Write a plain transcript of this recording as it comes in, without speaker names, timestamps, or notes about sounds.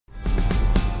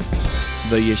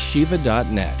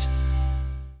theyeshiva.net.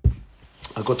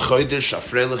 A good chodesh, a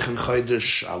freilichen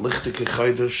chodesh, a lichtige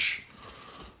chodesh,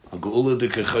 a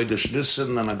geulige chodesh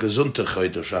Nisan, and a gesunte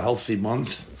chodesh, a healthy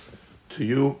month to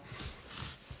you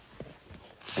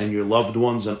and your loved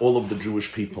ones and all of the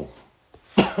Jewish people.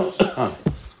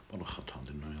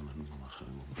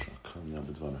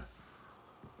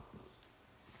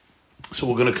 So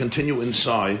we're going to continue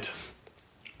inside.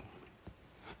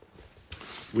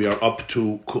 We are up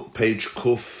to page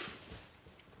Kuf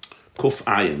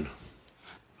Ayin.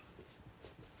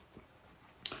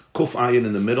 Kuf Ayin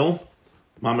in the middle.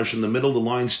 Mamash in the middle, the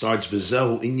line starts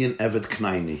V'zehu inyan eved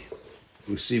knaini.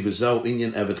 We see V'zehu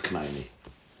inyan eved knaini.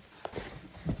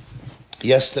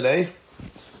 Yesterday,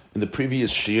 in the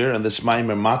previous shir, and this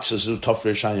Maimer Matzazu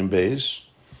Tofresh Ayin Beis,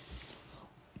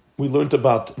 we learned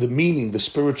about the meaning, the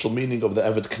spiritual meaning of the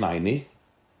eved knaini,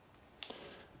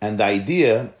 and the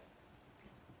idea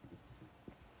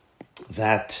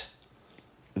that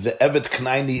the eved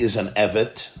knaini is an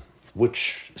eved,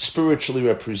 which spiritually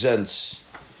represents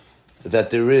that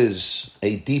there is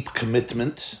a deep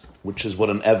commitment, which is what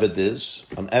an eved is.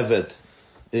 An eved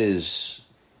is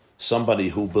somebody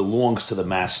who belongs to the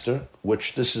master,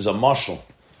 which this is a mashal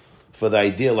for the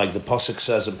idea, like the pasuk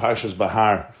says in Parshas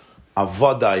Bahar,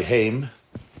 Avadai Heim.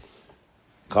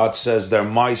 God says they're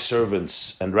my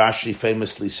servants, and Rashi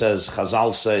famously says,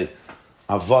 Chazal say,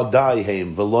 Avadai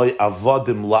Heim, veloy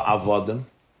avadim la avadim.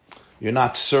 You're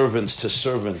not servants to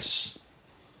servants.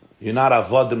 You're not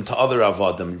avadim to other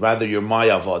avadim. Rather, you're my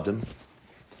avadim.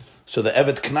 So the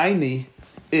eved knaini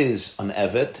is an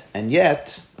eved, and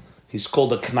yet he's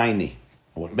called a knaini.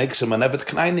 What makes him an eved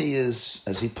knaini is,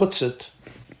 as he puts it,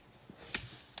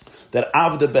 that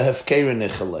avda behefkera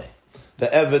nichale. The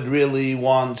eved really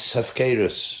wants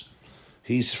hefkerus.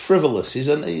 He's frivolous.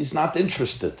 He's not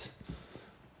interested.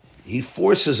 He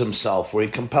forces himself, or he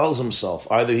compels himself.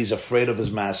 Either he's afraid of his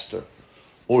master,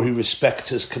 or he respects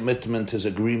his commitment, his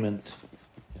agreement.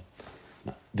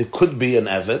 There could be an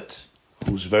eved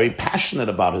who's very passionate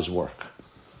about his work,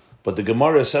 but the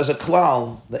Gemara says a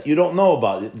klal that you don't know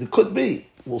about it. There could be.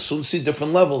 We'll soon see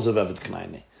different levels of eved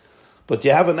knaini. But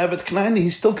you have an eved knaini,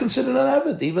 he's still considered an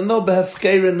eved, even though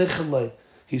behefkeira nichalei,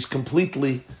 he's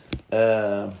completely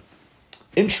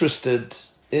interested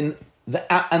in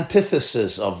the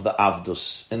antithesis of the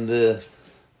avdus, in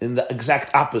the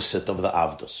exact opposite of the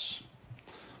avdus.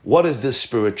 What is this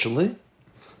spiritually?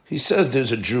 He says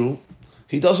there's a Jew,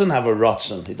 he doesn't have a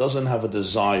ratzon, he doesn't have a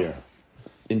desire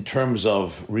in terms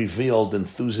of revealed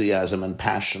enthusiasm and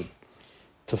passion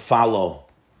to follow,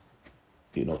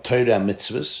 Torah and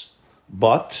mitzvahs,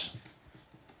 but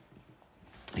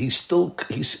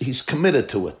he's committed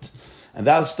to it. And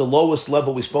that's the lowest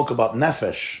level we spoke about,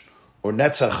 nefesh, or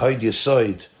netzach chayd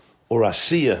yesoid, or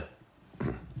asiyah.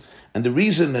 And the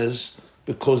reason is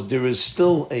because there is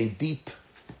still a deep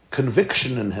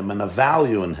conviction in him and a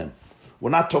value in him.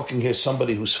 We're not talking here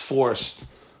somebody who's forced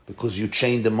because you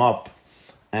chained him up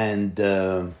and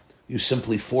you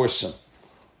simply force him,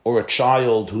 or a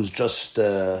child who's just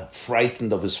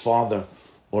frightened of his father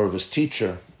or of his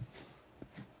teacher,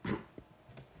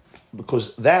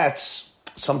 because that's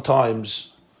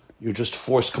sometimes you're just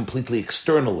forced completely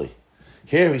externally.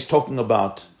 Here he's talking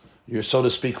about you're, so to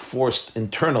speak, forced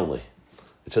internally.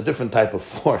 It's a different type of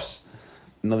force.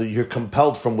 You're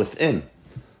compelled from within,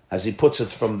 as he puts it,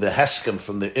 from the heskem,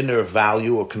 from the inner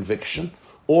value or conviction,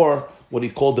 or what he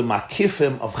called the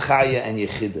makifim of chaya and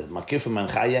yechida. Makifim and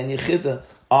chaya and yechida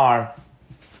are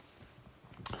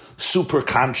super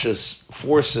conscious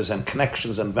forces and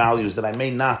connections and values that I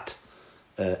may not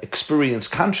experience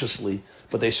consciously,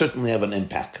 but they certainly have an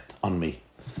impact on me.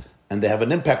 And they have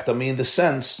an impact on me in the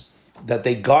sense that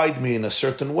they guide me in a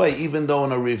certain way, even though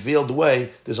in a revealed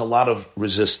way there's a lot of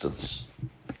resistance.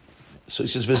 So he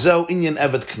says, V'zeu inyan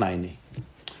eved knaini.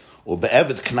 Or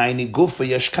be'eved knaini gufa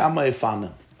yesh kama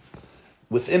efanim.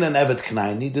 Within an eved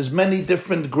knaini, there's many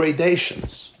different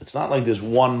gradations. It's not like there's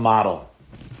one model.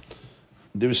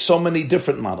 There's so many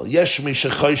different models. Yesh mi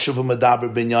shechoyshev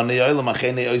u'medaber binyanei olam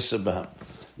achenei oiseh behem.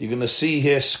 You're going to see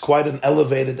here quite an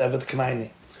elevated eved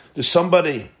knaini. There's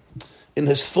somebody in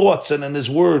his thoughts and in his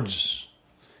words,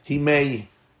 he may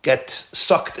get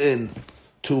sucked in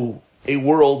to a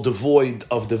world devoid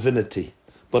of divinity,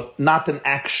 but not in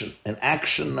action. In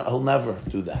action, he'll never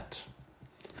do that.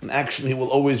 In action, he will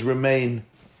always remain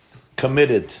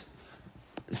committed.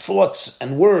 Thoughts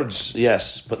and words,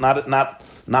 yes, but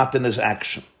not in his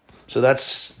action. So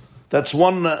that's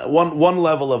one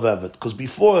level of eved. Because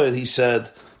before he said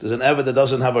there's an eved that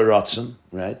doesn't have a ratzon,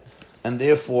 right? And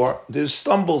therefore, there's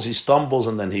stumbles. He stumbles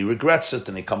and then he regrets it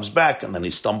and he comes back and then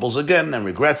he stumbles again and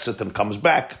regrets it and comes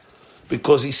back.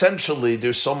 because essentially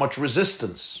there's so much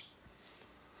resistance.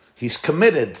 He's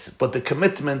committed, but the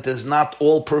commitment is not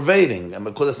all-pervading. And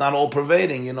because it's not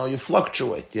all-pervading, you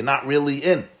fluctuate. You're not really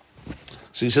in.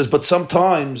 So he says, but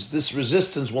sometimes this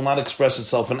resistance will not express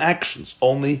itself in actions.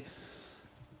 Only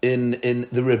in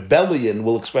the rebellion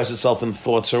will express itself in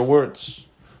thoughts or words.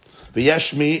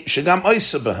 V'yeshmi shegam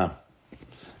oisa b'hem.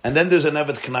 And then there's an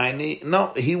Evet Knaini.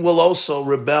 No, he will also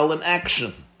rebel in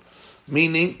action.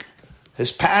 Meaning,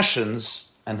 his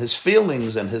passions and his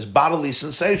feelings and his bodily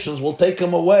sensations will take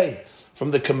him away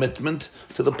from the commitment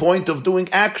to the point of doing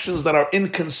actions that are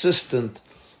inconsistent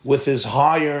with his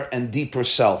higher and deeper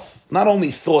self. Not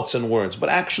only thoughts and words, but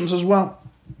actions as well.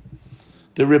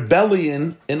 The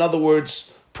rebellion, in other words,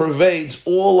 pervades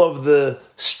all of the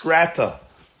strata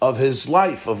of his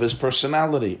life, of his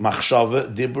personality.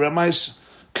 Machshava, dibra, mais,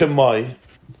 kemoi.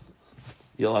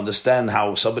 You'll understand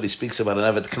how somebody speaks about an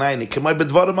Evet Knaini. Kemoi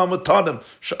bedvarim amutadim,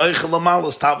 she'oichel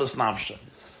amalas tavas nafsha.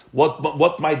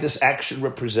 What might this action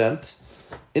represent?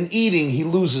 In eating, he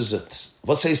loses it.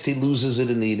 What says he loses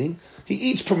it in eating? He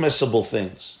eats permissible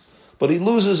things, but he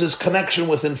loses his connection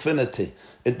with infinity.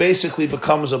 It basically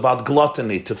becomes about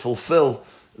gluttony, to fulfill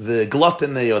the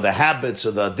gluttony or the habits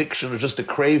or the addiction or just the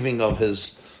craving of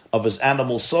his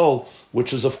animal soul,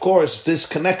 which is, of course,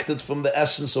 disconnected from the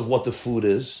essence of what the food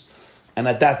is, and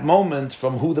at that moment,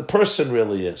 from who the person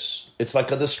really is. It's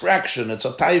like a distraction. It's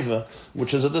a taiva,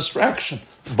 which is a distraction.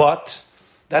 But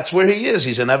that's where he is.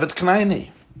 He's an Evet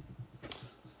Knaini.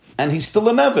 And he's still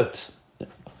an Evet.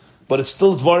 But it's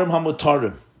still Dvarim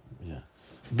HaMutarim.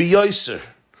 B'yoyser.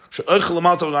 She'oichel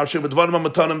amato v'nafshe b'dvarim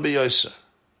HaMutarim b'yoyser.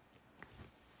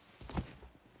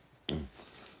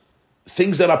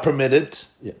 Things that are permitted.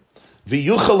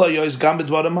 V'yuchel hayoyz gam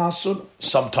b'dvarim ha'asur.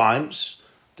 Sometimes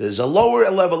there's a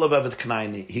lower level of Evet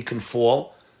Knaini. He can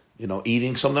fall,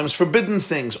 eating sometimes forbidden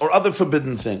things or other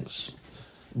forbidden things.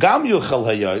 Gam yuchel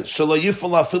hayoyz shelo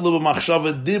yifol afilu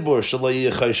b'machshava dibur shelo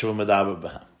yichayishav medaber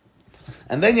b'hem.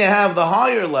 And then you have the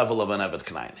higher level of an Evet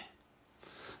Knaini,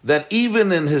 that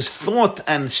even in his thought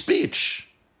and speech,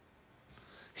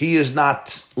 he is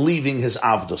not leaving his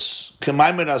avdus.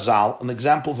 K'maimer Azal, an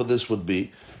example for this would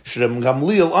be, Shrem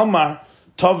Gamliel Amar,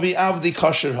 Tavi Avdi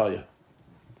Kosher Haya.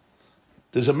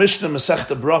 There's a Mishnah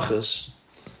Masechta Brachas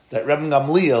that Rebbe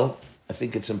Gamliel, I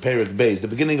think it's in Perek Beis, the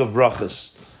beginning of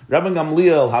Brachas, Rebbe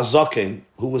Gamliel Hazaken,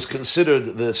 who was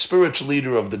considered the spiritual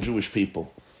leader of the Jewish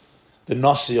people, the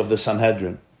Nasi of the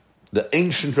Sanhedrin, the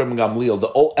ancient Rebbe Gamliel, the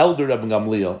elder Rebbe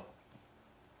Gamliel,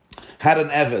 had an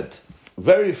Eved,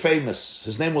 very famous.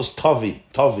 His name was Tavi.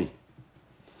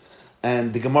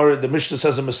 And the Gemara, the Mishnah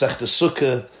says in Masechta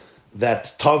Sukkah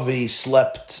that Tavi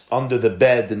slept under the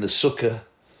bed in the Sukkah,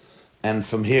 and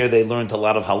from here they learned a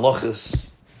lot of halachas.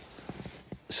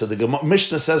 So the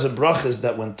Mishnah says in Brachas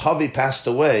that when Tavi passed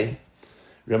away,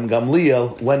 Rebbe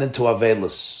Gamliel went into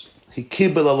Avelis. He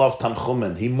kibbel alav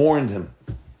tanchumen. He mourned him.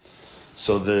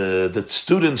 So the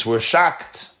students were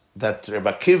shocked that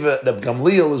Rebbe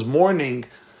Gamliel is mourning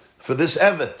for this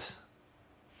Evet,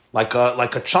 like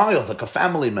a child, like a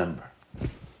family member.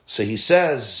 So he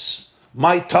says,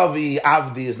 my Tavi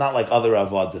Avdi is not like other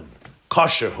Avadim.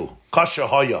 Kosher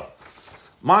hoya.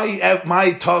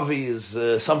 My Tavi is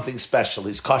something special.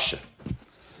 He's kosher.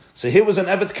 So he was an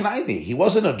Evet Knaini. He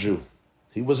wasn't a Jew.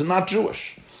 He was not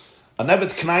Jewish. An Evet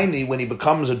Knaini, when he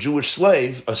becomes a Jewish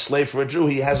slave, a slave for a Jew,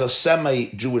 he has a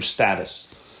semi-Jewish status.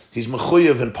 He's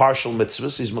mechuyev in partial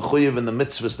mitzvahs. He's mechuyev in the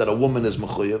mitzvahs that a woman is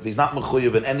mechuyev. He's not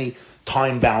mechuyev in any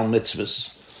time-bound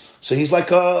mitzvahs. So he's like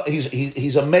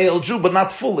he's a male Jew, but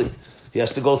not fully. He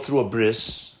has to go through a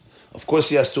bris. Of course,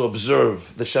 he has to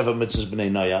observe the Sheva mitzvahs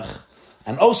b'nei Noach,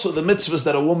 and also the mitzvahs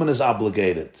that a woman is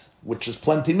obligated, which is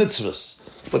plenty mitzvahs.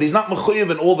 But he's not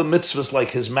mechuyev in all the mitzvahs like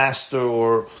his master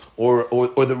or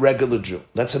the regular Jew.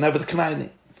 That's an Evet Knaini.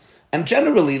 And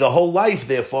generally, the whole life,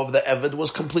 therefore, of the Evet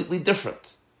was completely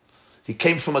different. He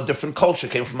came from a different culture,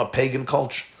 came from a pagan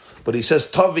culture. But he says,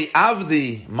 Tavi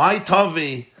Avdi, my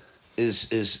Tavi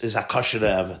is a kosher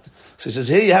Evet. So he says,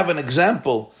 here you have an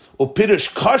example.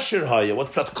 Upirish kosher haya.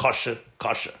 What's that kosher?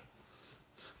 Kosher.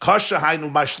 Kosher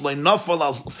hainu mashlei nafal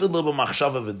al filu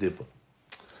b'machshava v'dibur.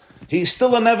 He's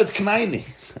still an Evet Knaini.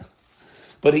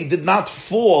 But he did not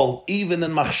fall even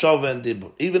in Machshava and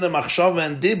Dibur. Even in Machshava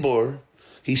and Dibur,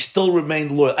 he still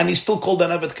remained loyal. And he's still called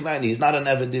an Evet Knaini. He's not an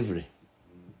Evet Divri.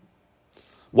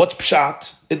 What's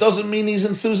Pshat? It doesn't mean he's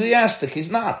enthusiastic.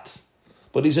 He's not.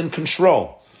 But he's in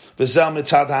control. V'zel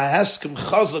mitzad ha'heskem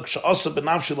chazak she'asa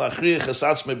b'nafshi la'achriyach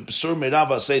esatz me'b'sur me'rav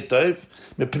ha'asei toiv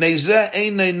me'pnei zeh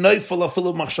einei neifel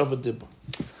afilu Machshava Dibur.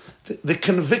 The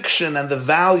conviction and the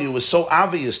value is so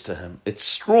obvious to him. It's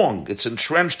strong. It's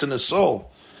entrenched in his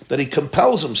soul. that he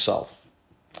compels himself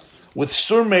with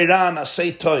sur meiran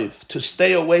asay toiv, to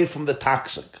stay away from the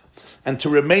toxic and to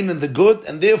remain in the good,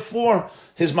 and therefore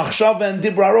his machshava and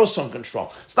dibra are also in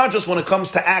control. It's not just when it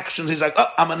comes to actions, he's like,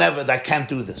 oh, I'm an eved, I can't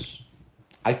do this.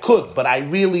 I could, but I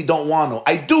really don't want to.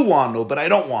 I do want to, but I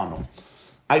don't want to.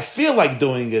 I feel like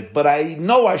doing it, but I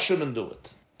know I shouldn't do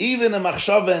it. Even in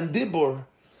machshava and dibur,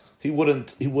 he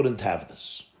wouldn't have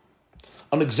this.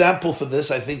 An example for this,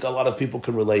 I think a lot of people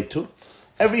can relate to.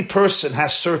 Every person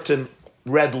has certain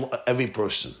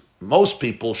most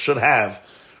people should have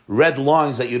red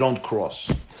lines that you don't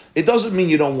cross. It doesn't mean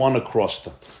you don't want to cross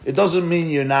them. It doesn't mean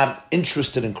you're not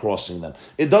interested in crossing them.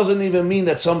 It doesn't even mean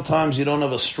that sometimes you don't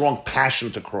have a strong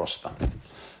passion to cross them.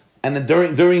 And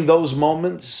then during those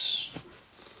moments,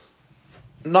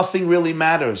 nothing really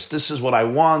matters. This is what I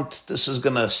want. This is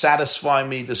going to satisfy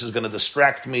me. This is going to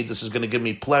distract me. This is going to give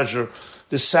me pleasure.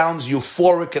 This sounds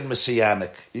euphoric and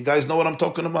messianic. You guys know what I'm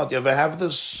talking about? You ever have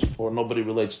this? Or nobody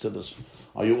relates to this?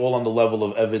 Are you all on the level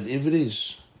of Eved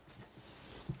Ivris?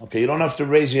 Okay, you don't have to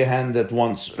raise your hand at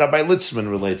once. Rabbi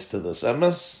Litzman relates to this.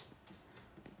 Emes?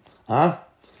 Huh?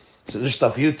 Es ist nicht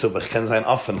auf YouTube, ich kenne seine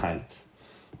Offenheit.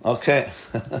 Okay.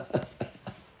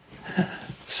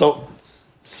 So,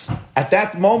 at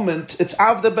that moment, it's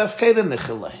Avda Befkeda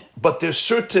Nichele. But there's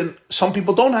some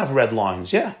people don't have red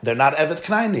lines. Yeah, they're not Evet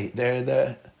Knaini.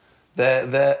 They're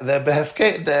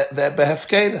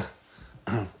Behefkeda.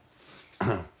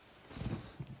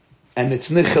 And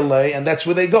it's Nichele, and that's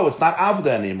where they go. It's not Avda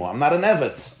anymore. I'm not an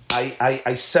Evet.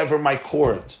 I sever my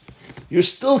cord. You're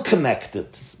still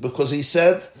connected, because he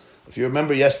said, if you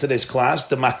remember yesterday's class,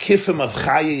 the makifim of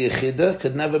Chaye Yechida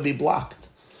could never be blocked.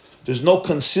 There's no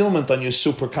concealment on your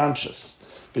superconscious,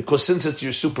 because since it's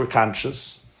your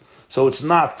superconscious, so it's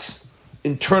not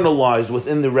internalized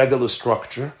within the regular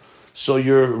structure, so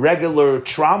your regular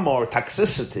trauma or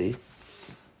toxicity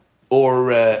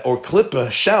or klippa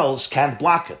shells can't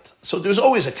block it. So there's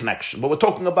always a connection. But we're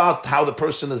talking about how the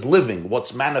person is living,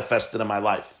 what's manifested in my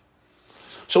life.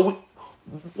 So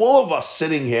all of us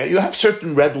sitting here, you have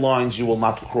certain red lines you will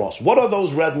not cross. What are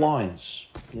those red lines?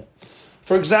 Yeah.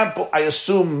 For example, I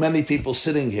assume many people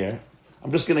sitting here,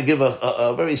 I'm just going to give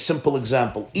a very simple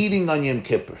example. Eating on Yom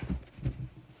Kippur.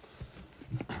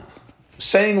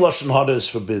 Saying Lashon Hara is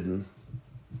forbidden.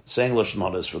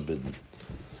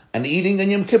 And eating on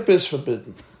Yom Kippur is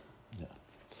forbidden. Yeah.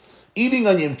 Eating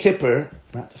on Yom Kippur,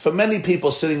 right, for many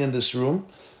people sitting in this room,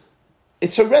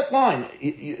 it's a red line.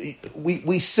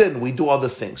 We sin, we do other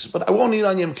things. But I won't eat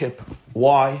on Yom Kippur.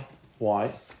 Why?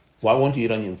 Why won't you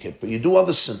eat on Yom Kippur? You do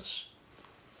other sins.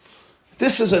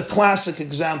 This is a classic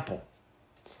example.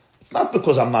 It's not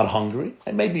because I'm not hungry.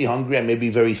 I may be hungry, I may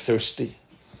be very thirsty.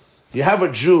 You have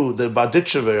a Jew, the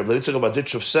Baditchev, the Yitzchak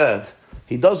Baditchev said,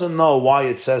 he doesn't know why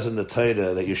it says in the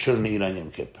Torah that you shouldn't eat on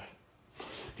Yom Kippur.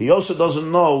 He also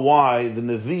doesn't know why the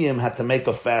Nevi'im had to make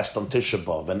a fast on Tisha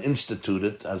B'Av and institute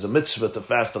it as a mitzvah to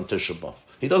fast on Tisha B'Av.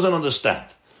 He doesn't understand.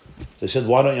 They said,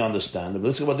 why don't you understand? The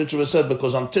Yitzchak Baditchev said,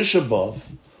 because on Tisha B'Av,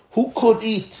 who could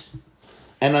eat?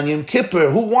 And on Yom Kippur,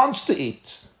 who wants to eat?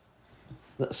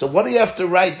 So what do you have to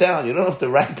write down? You don't have to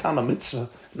write down a mitzvah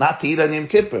not to eat on Yom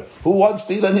Kippur. Who wants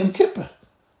to eat on Yom Kippur?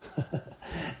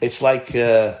 It's like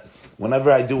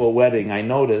whenever I do a wedding, I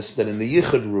notice that in the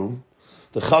Yichud room,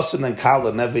 the chassan and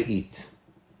kala never eat.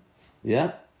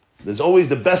 Yeah? There's always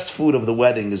the best food of the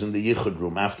wedding is in the Yichud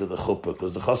room after the chuppah,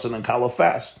 because the chassan and kala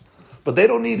fast. But they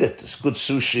don't eat it. There's good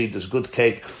sushi, there's good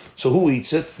cake. So who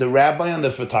eats it? The rabbi and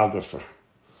the photographer.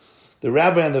 The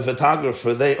rabbi and the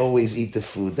photographer, they always eat the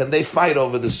food. Then they fight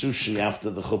over the sushi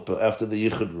after the chuppah, after the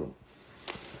yichud room.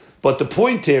 But the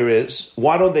point here is,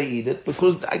 why don't they eat it?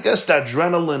 Because I guess the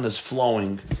adrenaline is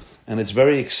flowing, and it's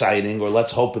very exciting, or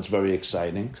let's hope it's very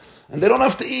exciting, and they don't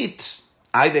have to eat.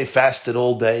 They fasted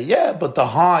all day. Yeah, but the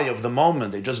high of the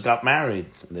moment, they just got married,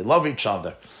 and they love each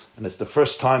other, and it's the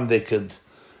first time they could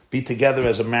be together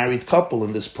as a married couple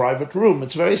in this private room.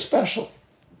 It's very special.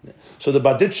 So the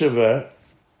Baditchever,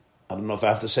 I don't know if I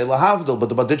have to say lahavdil, but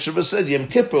the Baditchever said, Yom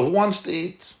Kippur, who wants to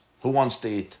eat? Who wants to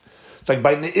eat? It's like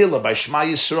by Ne'ilah, by Shema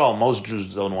Yisrael, most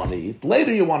Jews don't want to eat.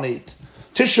 Later you want to eat.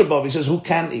 Tisha B'Av, he says, who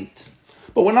can eat?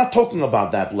 But we're not talking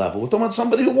about that level. We're talking about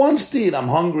somebody who wants to eat. I'm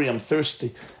hungry, I'm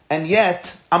thirsty. And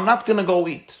yet, I'm not going to go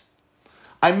eat.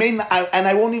 I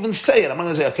won't even say it. I'm not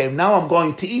going to say, okay, now I'm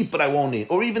going to eat, but I won't eat.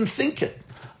 Or even think it.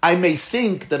 I may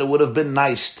think that it would have been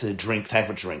nice to have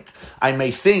a drink. I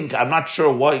may think, I'm not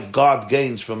sure what God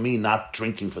gains from me not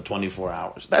drinking for 24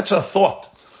 hours. That's a thought.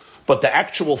 But the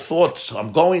actual thought,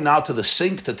 I'm going now to the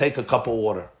sink to take a cup of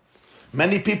water.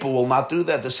 Many people will not do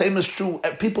that. The same is true.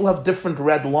 People have different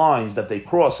red lines that they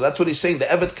cross. So that's what he's saying. The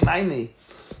Evet Knaini,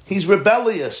 he's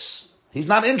rebellious. He's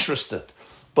not interested.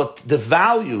 But the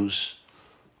values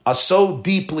are so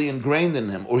deeply ingrained in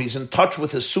him, or he's in touch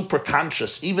with his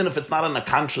superconscious, even if it's not in a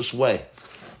conscious way.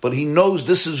 But he knows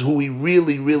this is who he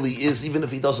really, really is, even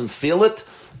if he doesn't feel it,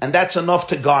 and that's enough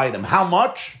to guide him. How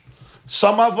much?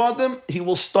 Some avodim, he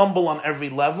will stumble on every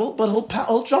level, but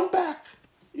he'll jump back.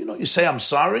 You say, I'm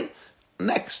sorry,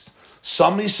 next.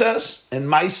 Some, he says, in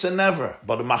Maisa never,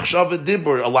 but in Machshava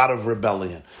Dibur, a lot of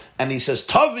rebellion. And he says,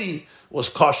 Tavi was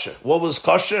kosher. What was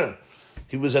kosher?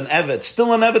 He was an Evet,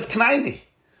 still an Evet Knaini.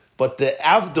 But the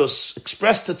Avdus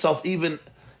expressed itself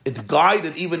it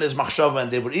guided even his Machshava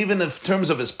and Dibur. Even in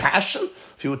terms of his passion,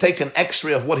 if you would take an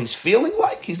x-ray of what he's feeling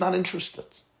like, he's not interested.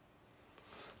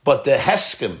 But the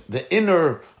Heskim, the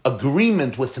inner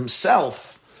agreement with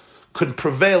himself, could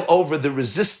prevail over the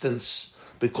resistance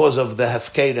because of the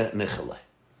Hefkeda Nichele.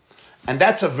 And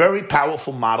that's a very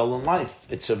powerful model in life.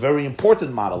 It's a very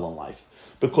important model in life.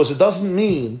 Because it doesn't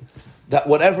mean that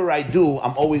whatever I do,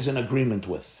 I'm always in agreement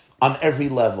with, on every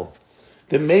level.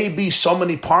 There may be so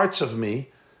many parts of me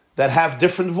that have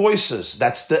different voices.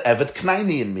 That's the Evet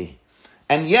Knaini in me.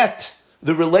 And yet,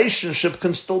 the relationship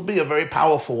can still be a very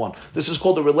powerful one. This is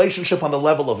called a relationship on the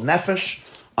level of Nefesh,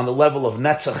 on the level of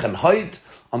Netzach and Hoid,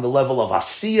 on the level of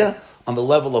Asiya, on the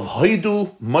level of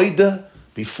Hoidu, Moide,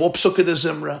 before Psukah de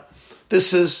Zimra.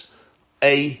 This is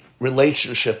a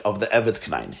relationship of the Evet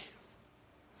Knaini.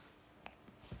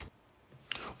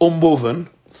 Ummoven,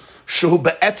 shehu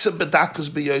be'etzem bedakas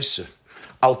beyoser,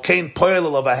 al kein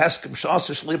poel of a heskem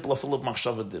sh'aseh shlipel afilib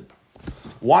machshava dib.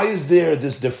 Why is there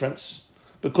this difference?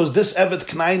 Because this Evet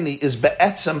Knaini is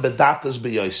be'etzem bedakas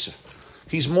beyoser.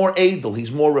 He's more edel,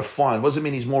 he's more refined. What does it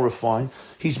mean he's more refined?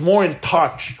 He's more in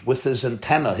touch with his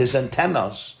antenna. His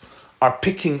antennas are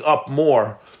picking up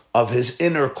more of his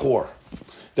inner core.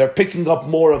 They're picking up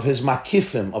more of his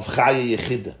makifim, of Chaya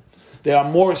Yechida. They are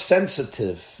more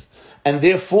sensitive. And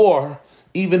therefore,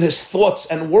 even his thoughts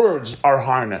and words are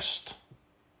harnessed.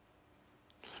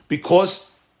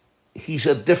 Because he's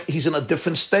in a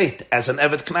different state. As an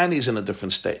Evet Knaini, he's in a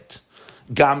different state.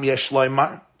 Gam yesh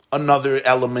loymar. Another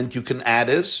element you can add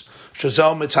is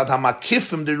Shazel mitzad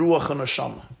hamakifim de ruach and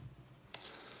neshama.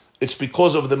 It's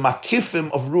because of the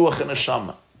makifim of ruach and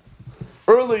neshama.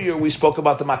 Earlier we spoke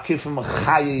about the makifim of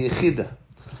Chaya Yechida.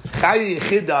 Chaya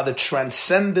Yechida are the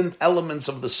transcendent elements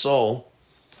of the soul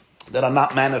that are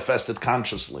not manifested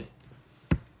consciously.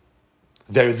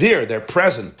 They're there, they're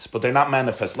present, but they're not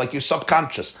manifest. Like your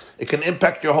subconscious. It can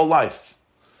impact your whole life,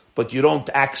 but you don't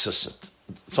access it.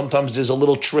 Sometimes there's a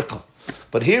little trickle.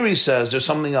 But here he says there's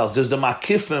something else. There's the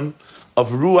makifim of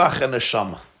ruach and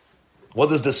neshama. What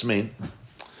does this mean?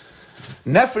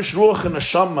 Nefesh, ruach, and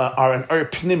neshama are an ur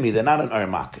pnimi. They're not an ur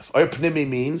makif. Ur pnimi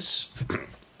means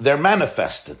they're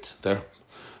manifested.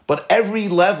 But every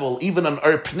level, even an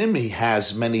ur pnimi,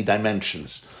 has many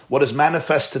dimensions. What is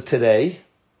manifested today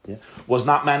was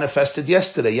not manifested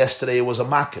yesterday. Yesterday it was a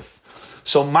makif.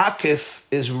 So makif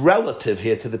is relative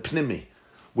here to the pnimi,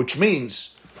 which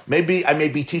means maybe I may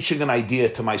be teaching an idea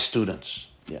to my students.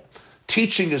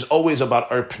 Teaching is always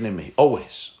about ur pnimi,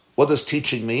 always. What does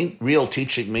teaching mean? Real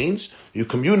teaching means you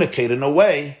communicate in a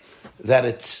way that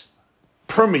it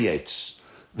permeates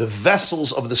the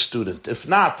vessels of the student. If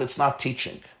not, it's not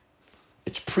teaching.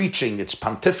 It's preaching, it's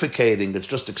pontificating, it's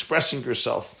just expressing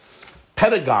yourself.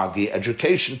 Pedagogy,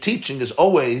 education, teaching is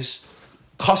always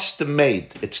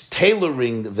custom-made. It's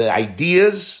tailoring the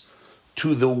ideas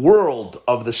to the world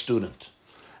of the student.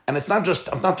 And it's not just,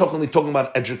 I'm not only talking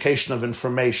about education of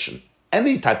information,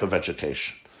 any type of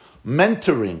education.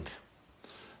 Mentoring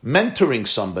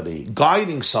somebody,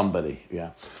 guiding somebody,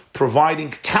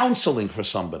 providing counseling for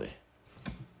somebody.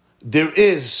 There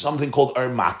is something called ur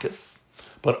makif,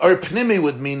 but ur pnimi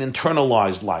would mean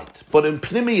internalized light. But in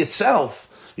pnimi itself,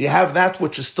 you have that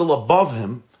which is still above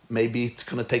him. Maybe it's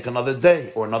going to take another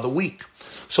day or another week.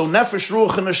 So nefesh,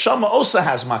 ruach, and neshama also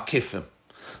has makifim.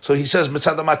 So he says,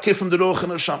 mitzad makifim de ruach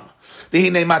and neshama.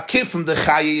 Dehine makifim de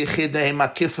chaya yechida he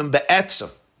makifim be'etzem.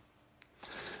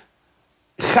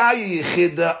 Chaya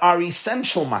yechida are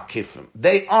essential makifim.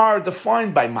 They are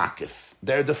defined by makif.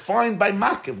 They're defined by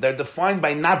makif. They're defined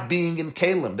by not being in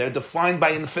kalim. They're defined by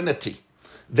infinity.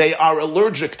 They are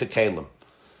allergic to kalim.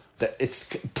 It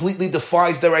completely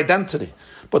defies their identity.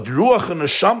 But ruach and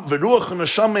neshama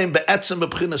be'etzem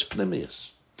b'chinas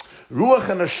pnimius. Ruach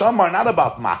and neshama are not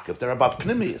about makif; they're about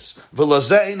pnimius.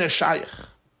 V'lazei neshayich.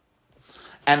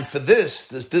 And for this,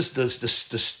 the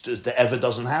Evet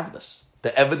doesn't have this. The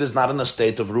Evet is not in a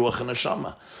state of ruach and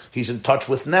neshama. He's in touch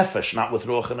with nefesh, not with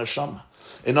ruach and neshama.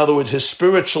 In other words, his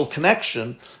spiritual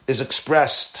connection is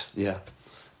expressed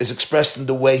in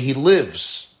the way he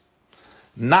lives,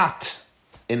 not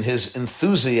in his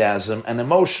enthusiasm and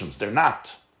emotions. They're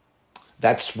not.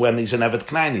 That's when he's an Evet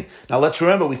Knaini. Now let's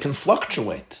remember, we can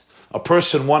fluctuate. A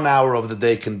person 1 hour of the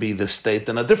day can be this state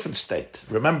and a different state.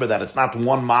 Remember that, it's not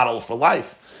one model for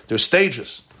life. There's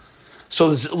stages. So,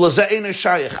 but the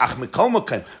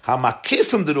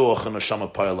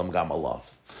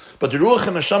Ruach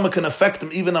and Neshama can affect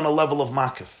him even on a level of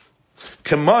Makif.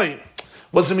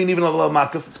 What does it mean even on a level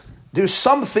of Makif? There's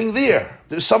something there.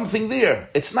 There's something there.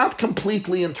 It's not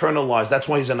completely internalized. That's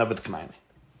why he's an Evet Knaini.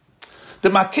 The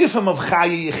Makifim of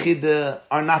Chaya Yechida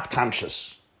are not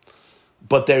conscious,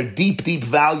 but they're deep, deep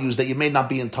values that you may not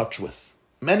be in touch with.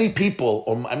 Many people,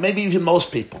 or maybe even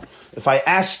most people, if I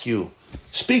ask you,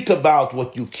 speak about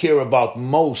what you care about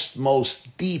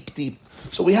most deep.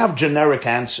 So we have generic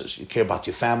answers. You care about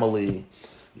your family,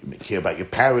 you care about your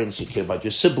parents, you care about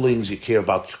your siblings, you care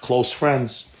about your close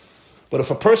friends. But if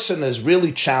a person is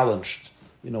really challenged,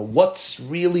 what's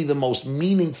really the most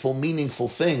meaningful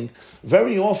thing?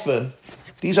 Very often,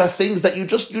 these are things that you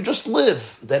just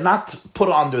live. They're not put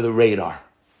under the radar.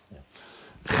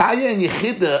 Chaya and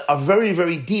Yechida are very,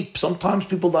 very deep. Sometimes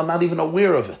people are not even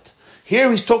aware of it. Here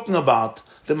he's talking about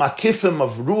the makifim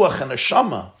of Ruach and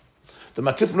Neshama,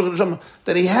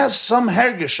 that he has some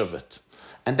hergish of it.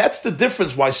 And that's the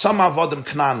difference why some Avodim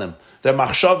Knanim, their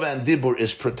machshava and dibur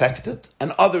is protected,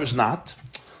 and others not.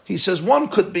 He says one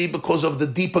could be because of the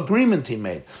deep agreement he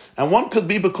made, and one could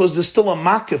be because there's still a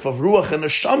makif of Ruach and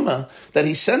Neshama that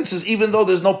he senses even though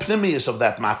there's no pnimius of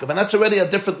that makif, and that's already a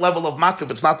different level of makif,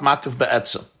 it's not makif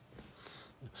be'etzem.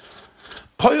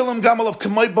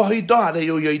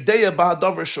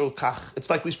 It's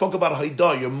like we spoke about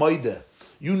Haidah, your moide.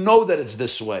 You know that it's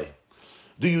this way.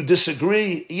 Do you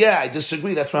disagree? Yeah, I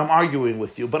disagree. That's why I'm arguing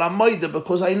with you. But I'm moide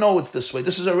because I know it's this way.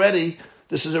 This is already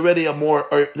more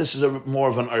of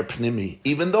an arpnimi,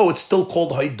 even though it's still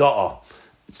called Haidah.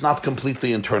 It's not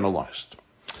completely internalized.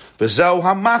 V'zeu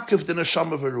hamakiv de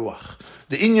neshama v'ruach.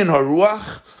 The inyan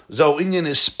haruach, zeu inyan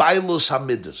is spailus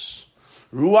hamidus.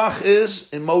 Ruach is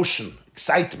emotion,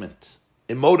 excitement,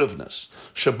 emotiveness.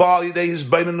 Shabal yidei is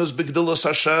beinanus b'gdilus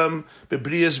Hashem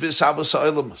b'briyas v'isavus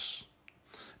ha'olamus.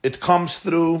 It comes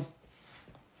through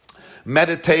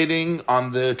meditating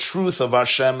on the truth of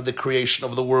Hashem, the creation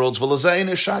of the worlds. The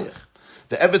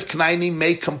Evet Knaini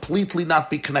may completely not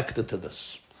be connected to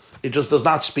this. It just does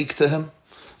not speak to him.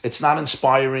 It's not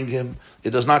inspiring him.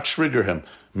 It does not trigger him.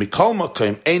 But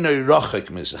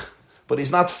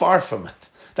he's not far from it.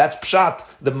 That's pshat.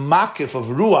 The makif of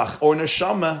Ruach or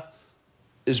Neshama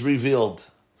is revealed.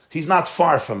 He's not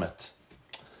far from it.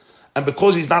 And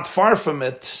because he's not far from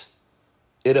it,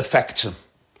 it affects him.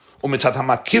 And that's the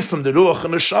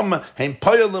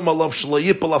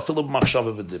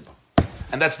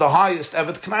highest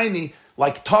Evet Knaini,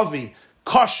 like Tavi,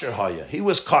 kosher haya. He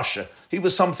was kosher. He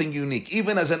was something unique.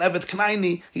 Even as an Evet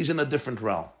Knaini, he's in a different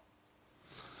realm.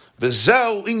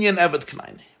 V'zeu inyan Evet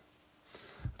Knaini.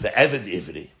 The Evet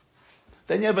Ivri.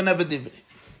 Then you have an Evet Ivri.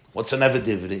 What's an Evet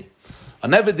Ivri?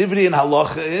 An Evet Ivri in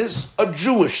halacha is a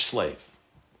Jewish slave.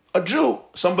 A Jew.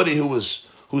 Somebody who's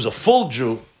a full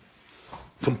Jew,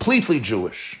 completely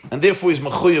Jewish, and therefore he's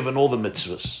mechuyev in all the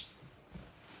mitzvahs.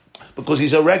 Because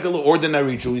he's a regular,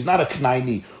 ordinary Jew. He's not a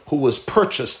Knaini who was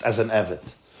purchased as an Evet,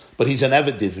 but he's an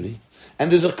Evet Divri.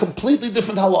 And there's a completely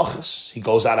different halachas. He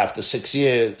goes out after 6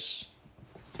 years.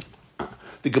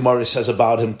 The Gemara says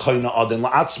about him, Koina Adin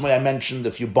La'atzmai, I mentioned,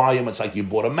 if you buy him, it's like you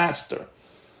bought a master.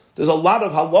 There's a lot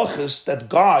of halachas that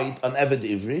guide an Evet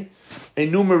Ivri,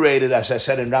 enumerated, as I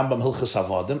said, in Rambam Hilchas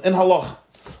Avadim, in halacha.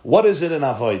 What is it in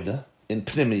Avodah? In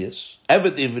Pnimius,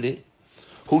 Evet Ivri,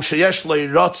 who sheyesh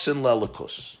le'rotzin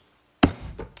lelikus.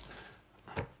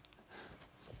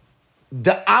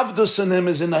 The avdus in him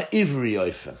is in a Ivri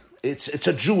oifen. It's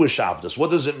a Jewish avdus.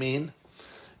 What does it mean?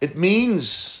 It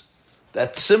means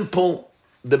that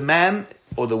the man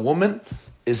or the woman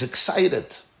is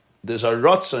excited. There's a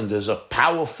rotzin, there's a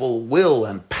powerful will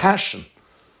and passion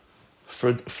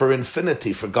for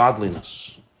infinity, for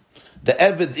godliness. The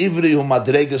Evet Ivri hu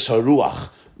madreges haruach.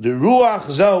 The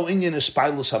ruach zeu inyan is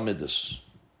spailus hamidus,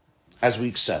 as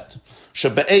we said.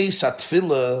 Shebe'eis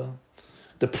hatfila,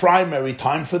 the primary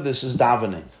time for this is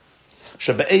davening.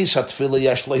 Shebe'eis hatfila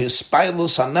yesh lehis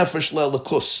spailus hanefesh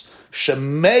le'elikus,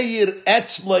 shemeir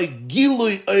etzloi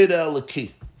gilui oire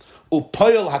eliki,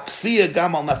 upoyel hakfiya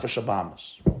gam al nefesh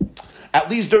abamas. At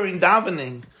least during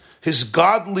davening, his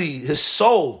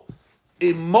soul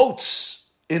emotes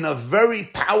in a very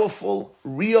powerful,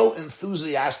 real,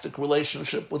 enthusiastic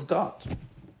relationship with God.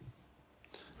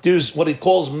 There's what he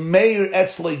calls Meir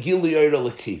Etzle Giliyar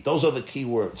Laki. Those are the key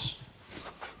words.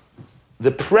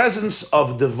 The presence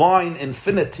of divine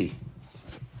infinity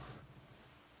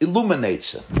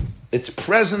illuminates him. It's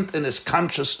present in his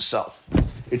conscious self.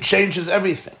 It changes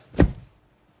everything.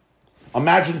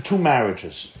 Imagine two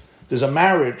marriages. There's a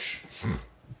marriage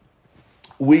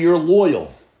where you're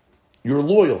loyal. You're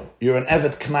loyal. You're an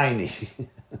Evet Knaini.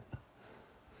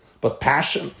 But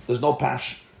passion, there's no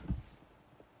passion.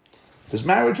 There's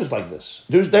marriages like this.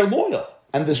 They're loyal.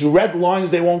 And there's red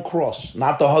lines they won't cross.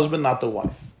 Not the husband, not the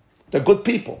wife. They're good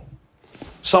people.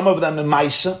 Some of them in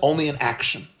Maisa, only in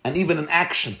action. And even in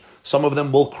action, some of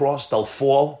them will cross, they'll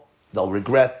fall, they'll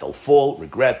regret, they'll fall,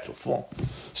 regret, they'll fall.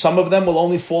 Some of them will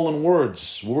only fall in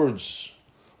words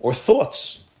or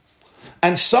thoughts.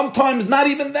 And sometimes not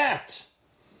even that.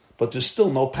 But there's still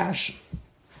no passion.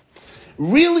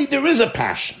 Really, there is a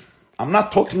passion. I'm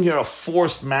not talking here of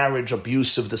forced marriage,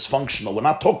 abusive, dysfunctional. We're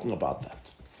not talking about that.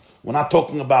 We're not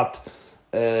talking about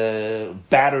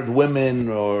battered women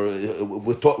or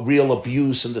real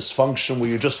abuse and dysfunction where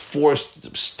you're just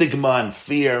forced stigma and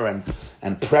fear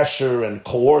and pressure and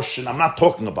coercion. I'm not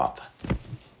talking about that.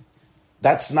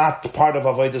 That's not part of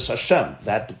Avodas Hashem.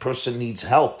 That the person needs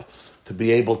help to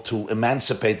be able to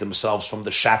emancipate themselves from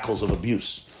the shackles of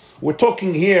abuse. We're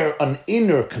talking here an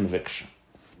inner conviction.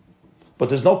 But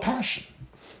there's no passion.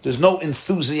 There's no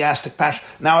enthusiastic passion.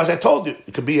 Now, as I told you,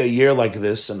 it could be a year like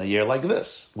this and a year like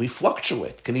this. We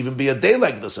fluctuate. It can even be a day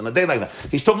like this and a day like that.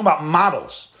 He's talking about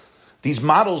models. These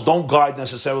models don't guide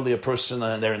necessarily a person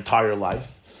in their entire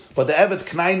life. But the Evet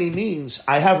Knaini means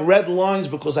I have red lines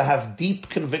because I have deep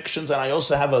convictions and I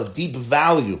also have a deep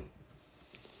value.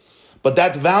 But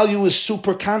that value is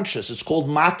super conscious. It's called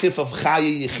Makif of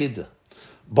Chaye Yechida.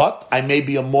 But I may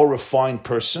be a more refined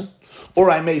person, or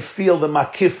I may feel the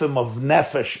makifim of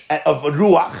nefesh, of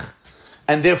ruach,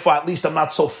 and therefore at least I'm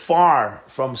not so far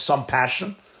from some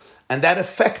passion, and that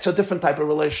affects a different type of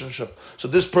relationship. So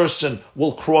this person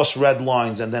will cross red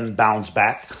lines and then bounce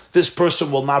back. This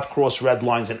person will not cross red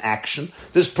lines in action.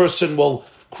 This person will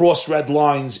cross red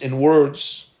lines in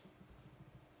words,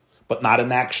 but not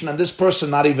in action. And this person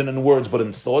not even in words, but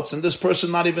in thoughts. And this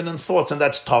person not even in thoughts, and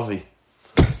that's Tavi.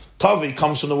 Tavi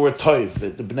comes from the word Toiv.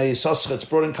 The Bnei Yissaschar, it's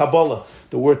brought in Kabbalah.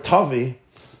 The word Tavi,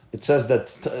 it says that,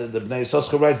 the Bnei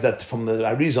Yissaschar writes that from the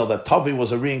Arizal, that Tavi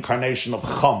was a reincarnation of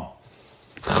Cham.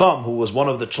 Cham, who was one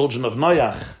of the children of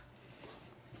Noach.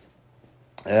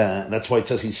 That's why it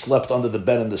says he slept under the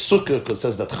bed in the sukkah, because it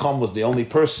says that Cham was the only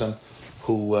person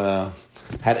who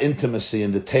had intimacy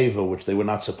in the Teva, which they were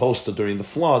not supposed to during the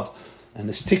flood. And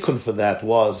his tikkun for that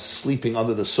was sleeping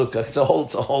under the sukkah. It's a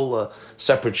whole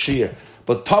separate shiur.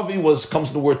 But Tavi comes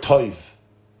from the word Toiv.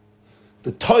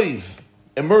 The Toiv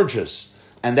emerges.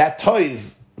 And that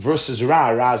Toiv versus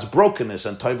Ra is brokenness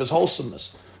and Toiv is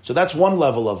wholesomeness. So that's one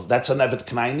level that's an Evet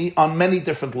Knaini on many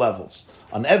different levels.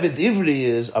 An Evet Ivri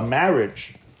is a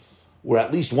marriage where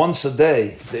at least once a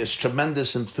day there's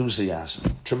tremendous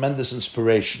enthusiasm, tremendous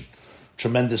inspiration,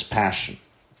 tremendous passion.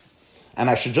 And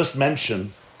I should just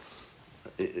mention,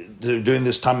 during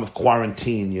this time of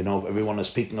quarantine, everyone is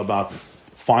speaking about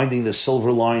finding the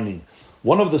silver lining.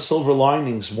 One of the silver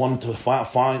linings one to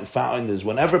find is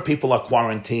whenever people are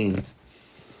quarantined,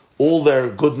 all their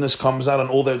goodness comes out and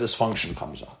all their dysfunction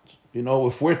comes out.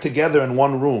 If we're together in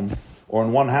one room or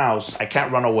in one house, I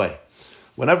can't run away.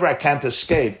 Whenever I can't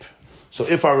escape, so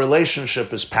if our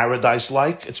relationship is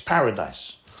paradise-like, it's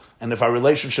paradise. And if our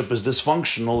relationship is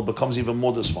dysfunctional, it becomes even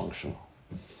more dysfunctional.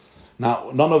 Now,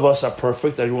 none of us are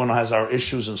perfect. Everyone has our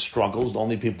issues and struggles. The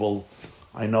only people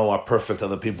I know are perfect are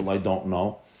the people I don't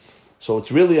know. So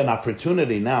it's really an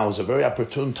opportunity now. It's a very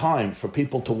opportune time for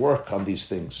people to work on these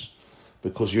things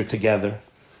because you're together.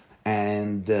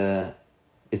 And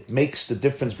it makes the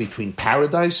difference between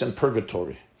paradise and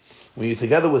purgatory. When you're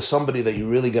together with somebody that you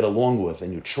really get along with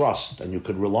and you trust and you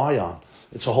could rely on,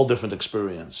 it's a whole different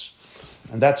experience.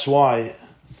 And that's why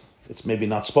it's maybe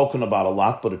not spoken about a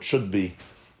lot, but it should be.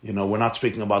 We're not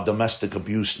speaking about domestic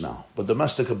abuse now. But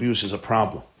domestic abuse is a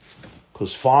problem.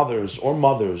 Because fathers or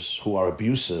mothers who are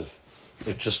abusive,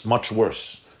 it's just much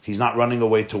worse. He's not running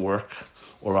away to work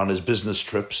or on his business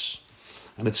trips.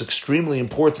 And it's extremely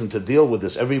important to deal with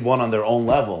this, everyone on their own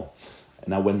level.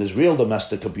 Now, when there's real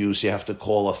domestic abuse, you have to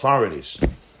call authorities.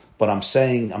 But I'm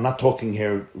not talking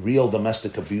here real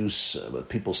domestic abuse,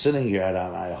 people sitting here, and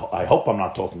I hope I'm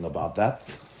not talking about that.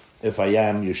 If I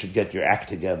am, you should get your act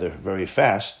together very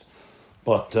fast.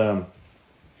 But I'm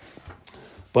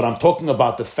talking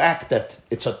about the fact that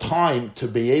it's a time to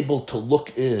be able to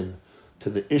look in to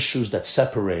the issues that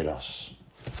separate us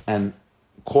and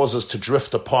cause us to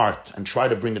drift apart and try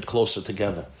to bring it closer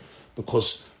together.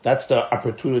 Because that's the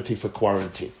opportunity for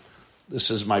quarantine. This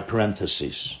is my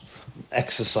parentheses.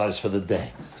 Exercise for the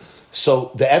day.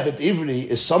 So the Evet Ivri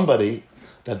is somebody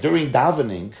that during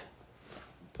davening,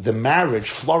 the marriage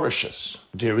flourishes.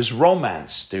 There is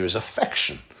romance, there is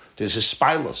affection, there's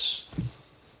hispilus.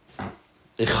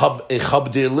 Ich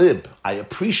hab dir lieb. I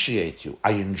appreciate you.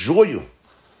 I enjoy you.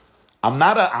 I'm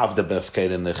not a avda befkeir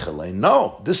nichele.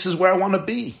 No, this is where I want to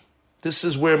be. This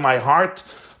is where my heart,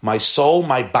 my soul,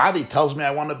 my body tells me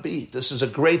I want to be. This is a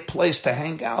great place to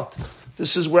hang out.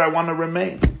 This is where I want to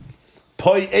remain.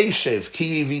 Poi eshev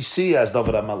ki visi, as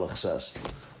David HaMelech says.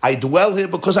 I dwell here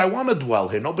because I want to dwell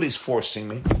here. Nobody's forcing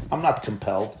me. I'm not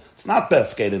compelled. It's not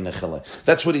befkeir nichele.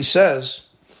 That's what he says.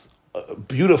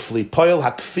 Beautifully, poil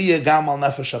hakfiya gamal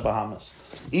nefesh habahamas.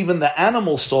 Even the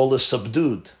animal soul is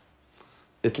subdued.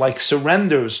 It like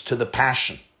surrenders to the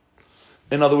passion.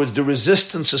 In other words, the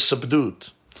resistance is subdued.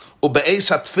 Ube'es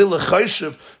hatfila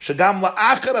choyshev shegam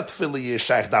la'achar hatfila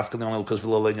yishayich dafka ne'onel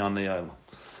kazvila le'nyan ne'ayla.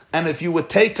 And if you would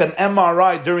take an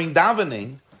MRI during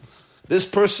davening, this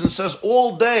person says,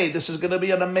 all day, this is going to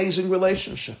be an amazing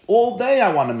relationship. All day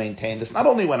I want to maintain this, not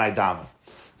only when I daven.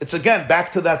 It's again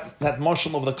back to that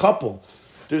moshel of the couple.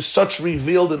 There's such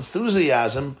revealed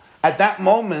enthusiasm. At that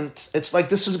moment, it's like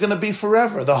this is going to be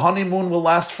forever. The honeymoon will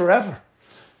last forever.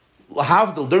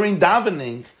 Havdil, during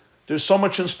davening, there's so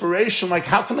much inspiration. Like,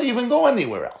 how can I even go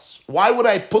anywhere else? Why would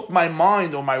I put my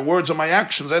mind or my words or my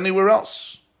actions anywhere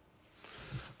else?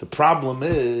 The problem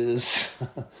is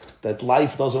that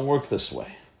life doesn't work this way.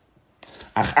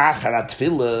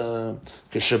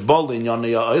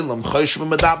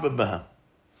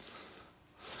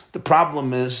 The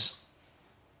problem is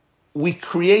we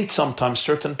create sometimes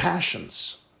certain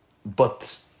passions,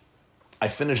 but I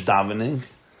finish davening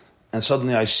and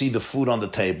suddenly I see the food on the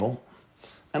table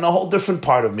and a whole different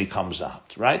part of me comes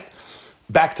out, right?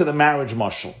 Back to the marriage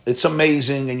mashal. It's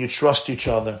amazing and you trust each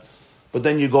other, but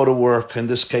then you go to work. In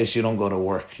this case, you don't go to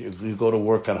work. You go to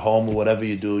work at home or whatever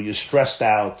you do. You're stressed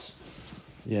out.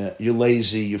 Yeah, you're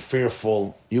lazy. You're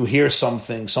fearful. You hear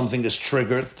something is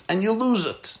triggered and you lose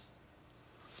it.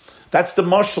 That's the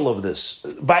mashal of this.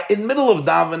 In middle of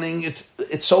davening,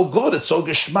 it's so good, it's so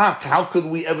geschmack. How could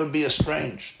we ever be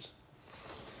estranged?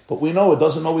 But we know it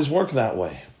doesn't always work that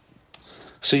way.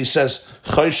 So he says,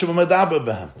 so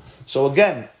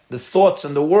again, the thoughts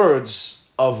and the words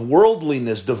of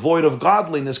worldliness, devoid of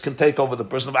godliness, can take over the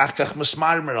person.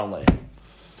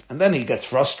 And then he gets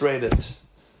frustrated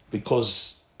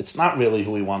because it's not really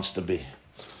who he wants to be.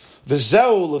 The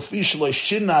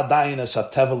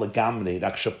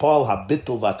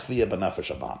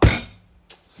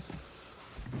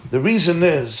reason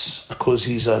is because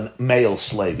he's a male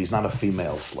slave. He's not a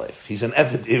female slave. He's an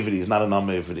Eved Ivri. He's not an Am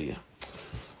Ivri.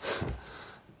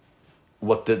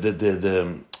 What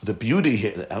the beauty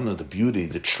here, I don't know the beauty,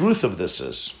 the truth of this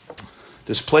is,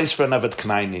 there's place for an Eved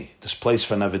Knaini, there's place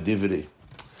for an Eved Ivri.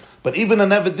 But even an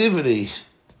Eved Ivri,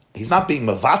 he's not being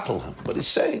mevatel him, but he's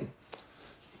saying,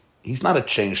 he's not a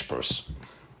changed person.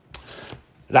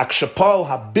 His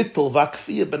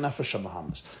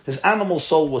animal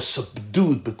soul was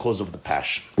subdued because of the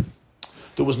passion.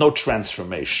 There was no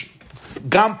transformation.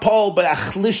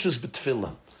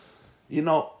 You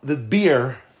know, the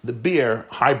bear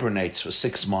hibernates for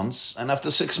 6 months, and after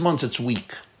 6 months it's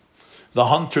weak. The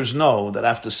hunters know that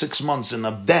after 6 months in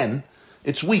a den,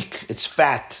 it's weak. Its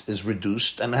fat is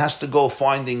reduced, and it has to go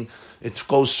it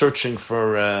goes searching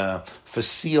for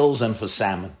seals and for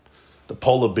salmon, the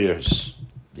polar bears.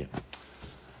 Yeah.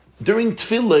 During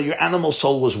tefillah, your animal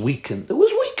soul was weakened. It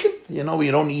was weakened. You know,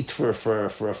 you don't eat for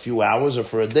a few hours or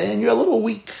for a day, and you're a little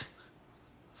weak.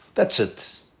 That's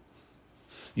it.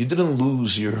 You didn't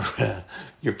lose your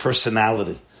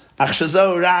personality. That's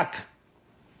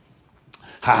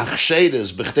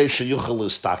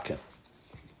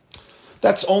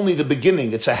only the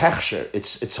beginning. It's a hechsher.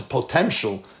 It's a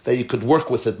potential that you could work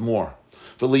with it more.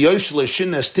 So even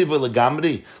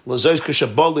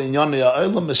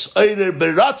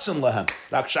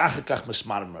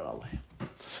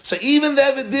the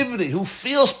Eved Ivri who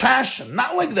feels passion,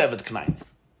 not like the Eved Knaini.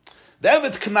 The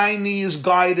Eved Knaini is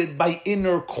guided by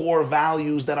inner core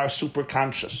values that are super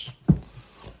conscious,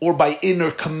 or by inner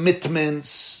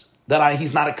commitments that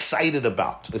he's not excited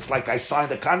about. It's like I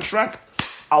signed a contract,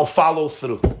 I'll follow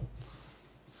through.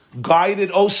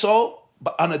 Guided also,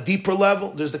 but on a deeper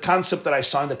level, there's the concept that I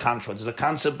signed a contract. There's a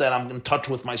concept that I'm in touch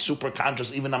with my super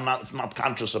conscious, even I'm not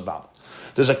conscious about it.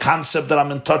 There's a concept that I'm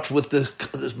in touch with the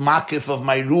makif of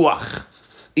my ruach,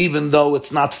 even though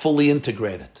it's not fully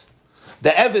integrated. The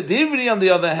Eved Ivri, on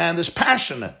the other hand, is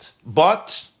passionate,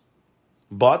 but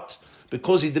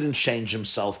because he didn't change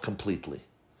himself completely.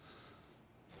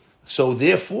 So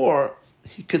therefore,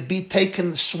 he could be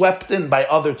swept in by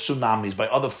other tsunamis, by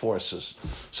other forces.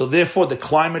 So therefore, the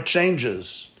climate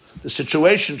changes. the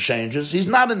situation changes. He's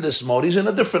not in this mode, he's in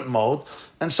a different mode,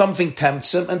 and something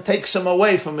tempts him and takes him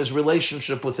away from his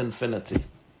relationship with infinity.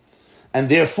 And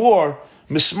therefore,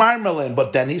 mismarmelim,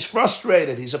 but then he's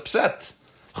frustrated, he's upset.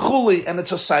 Chuli, and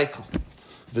it's a cycle.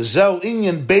 This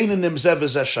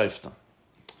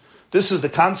is the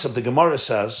concept the Gemara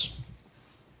says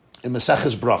in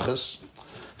Maseches Brachas.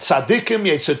 Tzadikim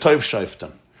yetzer tov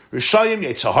shoftim, Rishayim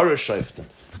yetzer hara shoftim,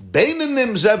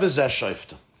 Beinanim zeh v'zeh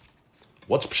shoftim.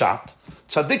 What's pshat?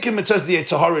 Tzadikim, it says the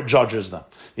yetzer hara judges them.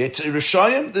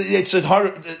 Rishayim, the yetzer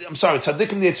hara,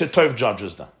 tzadikim, the yetzer tov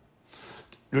judges them.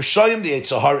 Rishayim, the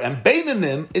yetzer hara, and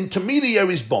Beinanim,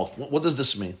 intermediaries both. What does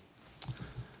this mean?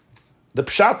 The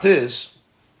pshat is,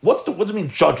 what does it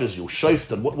mean judges you?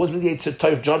 Shoftim. What does it mean the yetzer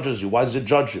tov judges you? Why does it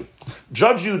judge you?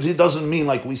 Judge you, he doesn't mean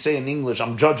like we say in English,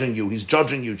 I'm judging you, he's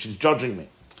judging you, she's judging me.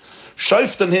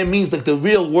 Shoftim here means like the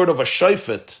real word of a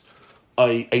shofet,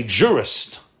 a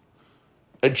jurist,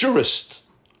 a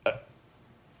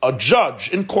judge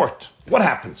in court. What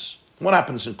happens? What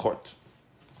happens in court?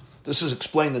 This is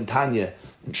explained in Tanya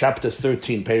in chapter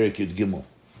 13, Perek Yud Gimel,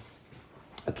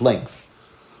 at length.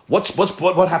 What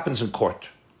happens in court?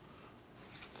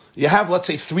 You have, let's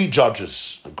say, 3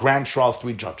 judges, a grand trial,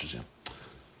 3 judges. Yeah.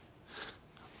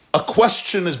 A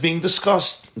question is being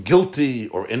discussed, guilty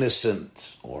or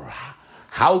innocent, or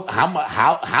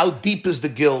how deep is the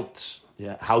guilt?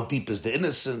 Yeah, how deep is the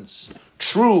innocence?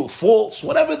 True, false,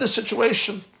 whatever the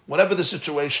situation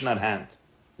at hand.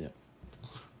 Yeah.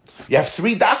 You have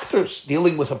 3 doctors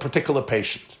dealing with a particular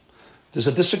patient. There's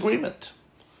a disagreement.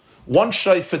 One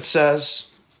shofet says,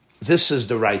 this is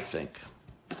the right thing.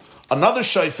 Another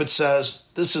shofet says,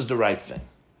 this is the right thing.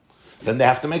 Then they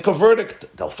have to make a verdict.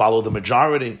 They'll follow the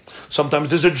majority. Sometimes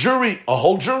there's a jury, a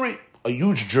whole jury, a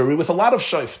huge jury with a lot of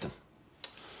shoftim.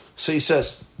 So he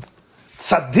says,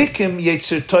 tzadikim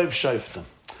yetzer tov shoftim.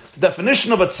 The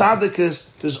definition of a tzaddik is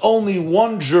there's only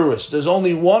one jurist, there's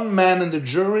only one man in the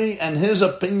jury, and his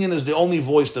opinion is the only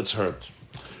voice that's heard.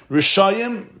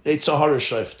 Rishayim yetzer hara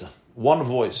shoftim. One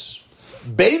voice.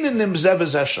 Beinanim zeh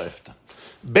v'zeh shoftim.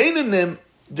 Beinanim,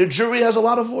 the jury has a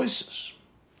lot of voices,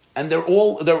 and they're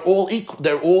all equal.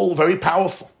 They're all very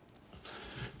powerful.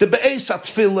 During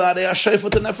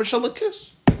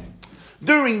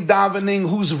davening,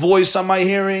 whose voice am I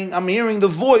hearing? I'm hearing the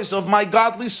voice of my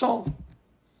godly soul.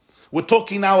 We're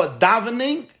talking now a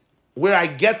davening where I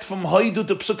get from Haidu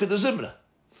to Psukkah de Zimra.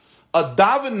 A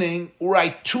davening where I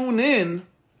tune in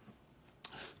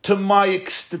to my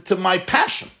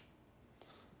passion.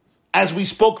 As we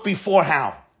spoke before,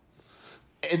 how?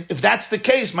 And if that's the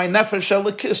case, my Nefesh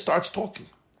Elikis starts talking.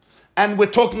 And we're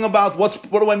talking about what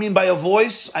do I mean by a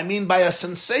voice? I mean by a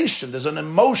sensation. There's an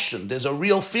emotion. There's a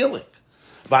real feeling.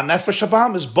 VaNefesh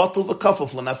Habam is batel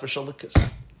v'kafuf l'Nefesh Elikis.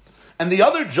 And the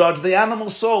other judge, the animal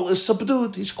soul, is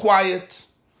subdued. He's quiet.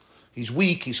 He's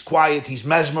weak. He's quiet. He's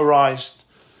mesmerized.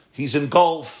 He's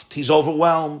engulfed. He's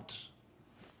overwhelmed.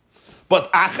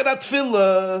 But Acharat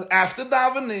Tefillah, after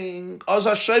davening,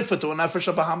 Oza Shofet or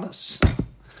Nefesh Bahamas.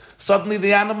 Suddenly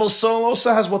the animal soul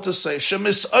also has what to say.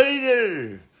 Shemis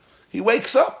Oyrer. He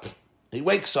wakes up.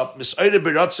 Mis Oyrer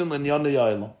b'ratzin l'nyon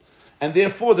ha'olam. And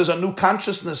therefore there's a new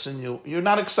consciousness in you. You're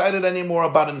not excited anymore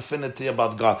about infinity,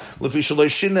 about God. Because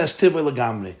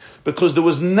there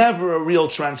was never a real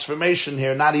transformation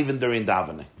here, not even during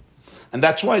davening. And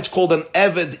that's why it's called an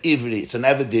Eved Ivri. It's an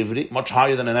Eved Ivri, much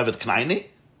higher than an Eved Knaini.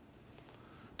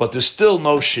 But there's still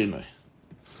no shinui.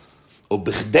 And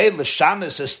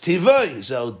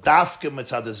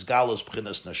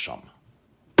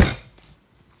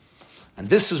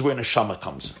this is where neshama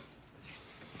comes in.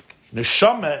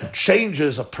 Neshama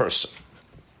changes a person.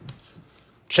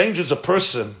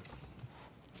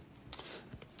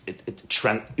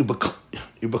 You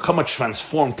become a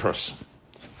transformed person.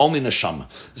 Only neshama.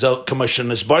 So,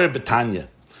 Betanya.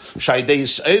 For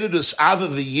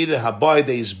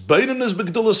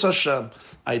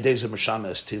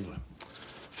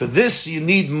this, you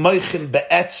need moichin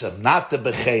be'etzem, not the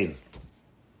bechein.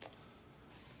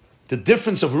 The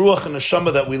difference of ruach and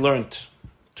neshama that we learned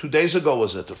 2 days ago,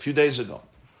 was it? A few days ago.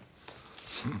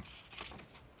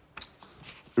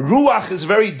 Ruach is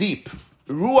very deep.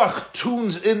 Ruach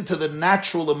tunes into the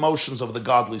natural emotions of the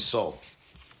godly soul.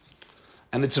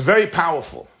 And it's very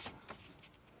powerful.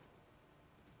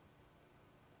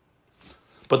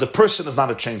 But the person is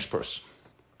not a changed person.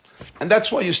 And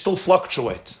that's why you still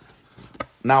fluctuate.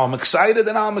 Now I'm excited,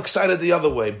 and now I'm excited the other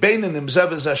way. Beinanim zeh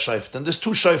v'zeh shoftim. There's 2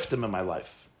 shoftim in my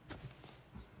life.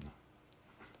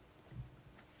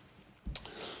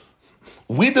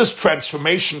 Where does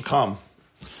transformation come?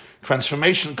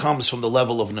 Transformation comes from the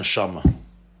level of neshama.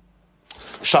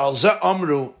 Shalze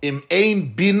amru im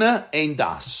ein bina ein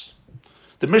das.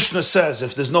 The Mishnah says,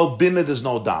 if there's no bina, there's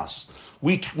no das.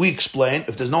 We explain,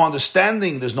 if there's no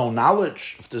understanding, there's no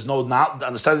knowledge. If there's no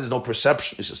understanding, there's no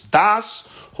perception. He says, das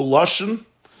huloshen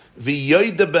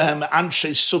v'yoyde behem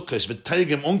anshe sukkos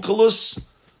v'tergim unkelus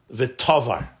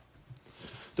v'tovar.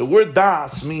 The word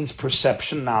das means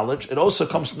perception, knowledge. It also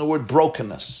comes from the word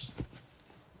brokenness.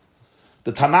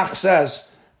 The Tanakh says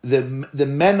the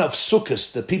men of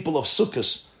Sukkos, the people of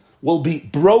Sukkos, will be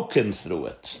broken through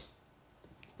it.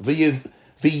 V'yede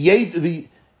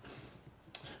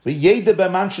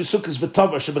b'manshi Sukkos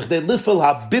v'tovar shebechdei lifel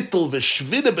habitul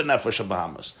v'shvide b'nefesh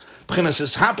habahamas. B'chinas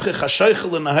es hapche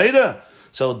chashoichel l'nahira.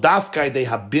 So dafkai de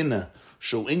habina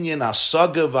shu inyan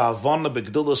hasaga v'avona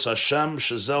b'gdulus Hashem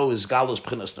shezo is galus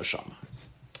b'chinas neshama.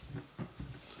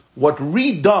 What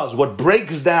redoes, what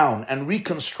breaks down and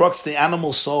reconstructs the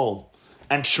animal soul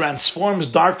and transforms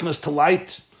darkness to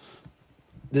light,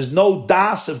 there's no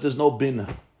das if there's no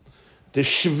bina. The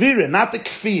shvira, not the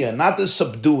kfiyah, not the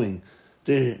subduing,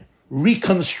 the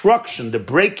reconstruction, the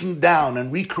breaking down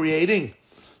and recreating,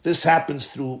 this happens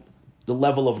through the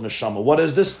level of neshama. What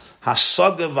is this?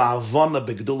 Hasaga v'havana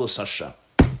b'gdulus Hashem.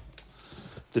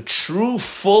 The true,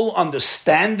 full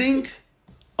understanding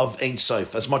of Ein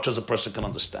Sof, as much as a person can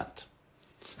understand,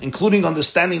 including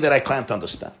understanding that I can't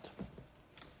understand.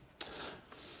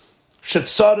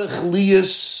 Shetzarech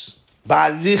liyas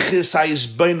ba'arichis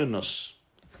ha'izbeinunus.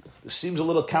 This seems a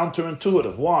little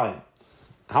counterintuitive. Why?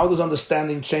 How does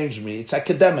understanding change me? It's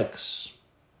academics.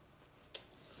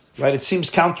 Right? It seems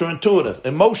counterintuitive.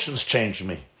 Emotions change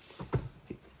me.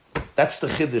 That's the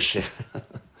chiddush here.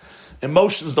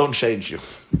 Emotions don't change you.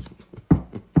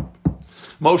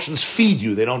 Emotions feed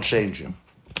you, they don't change you.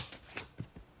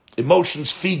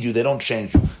 Emotions feed you, they don't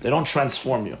change you. They don't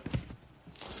transform you.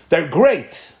 They're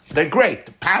great. They're great.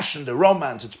 The passion, the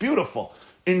romance, it's beautiful.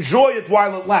 Enjoy it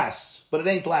while it lasts, but it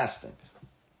ain't lasting.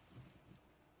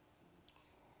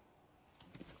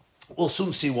 We'll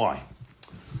soon see why.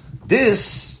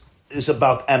 This is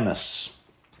about emes.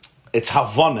 It's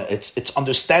havana. It's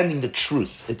understanding the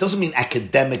truth. It doesn't mean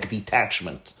academic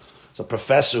detachment. It's a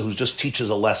professor who just teaches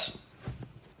a lesson.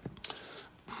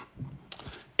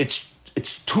 It's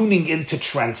tuning into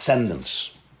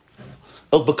transcendence.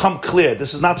 It'll become clear.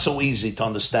 This is not so easy to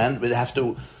understand. We have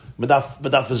to.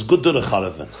 Medaf is good to the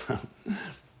chalavin.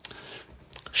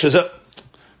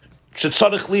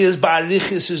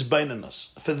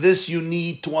 For this, you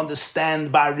need to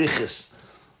understand ba'arichis.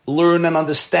 Learn and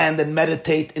understand and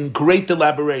meditate in great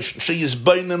elaboration.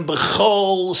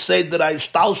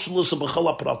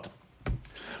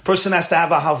 Person has to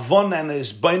have a havon and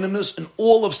his beinunus in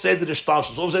all of Seder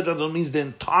Shtalshus. All of Seder Shtalshus means the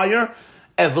entire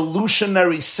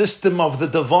evolutionary system of the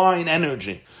divine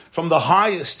energy, from the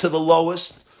highest to the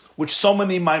lowest, which so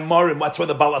many Maimarim, that's why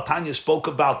the Balatanya spoke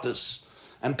about this.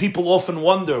 And people often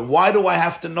wonder, why do I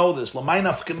have to know this?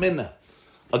 L'maynaf kemina.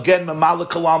 Again, Mamala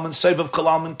Kalam and Sevav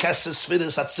Kalam and Kesses,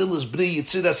 Svidis, Atzilis, Bri,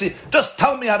 Yitzidasi. Just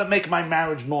tell me how to make my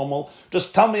marriage normal.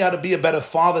 Just tell me how to be a better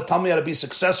father. Tell me how to be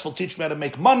successful. Teach me how to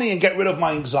make money and get rid of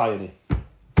my anxiety.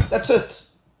 That's it.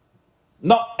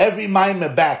 Not every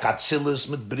Maimah back. Atzilis,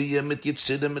 mit Bria, mit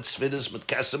Yitzidim, mit Svidis, mit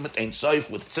Kesses, mit Ein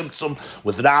Sof, with Tzimtzum,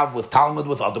 with Rav, with Talmud,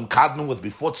 with Adam Kadmon, with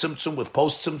before Tzimtzum, with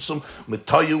post Tzimtzum, with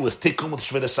Toyu, with Tikkun, with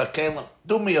Svidis Akelim.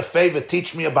 Do me a favor.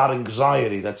 Teach me about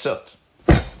anxiety. That's it.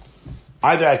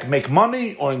 Either I can make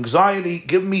money or anxiety.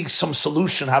 Give me some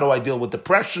solution. How do I deal with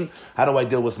depression? How do I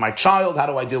deal with my child? How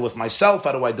do I deal with myself?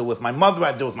 How do I deal with my mother?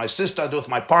 How do I deal with my sister? How do I deal with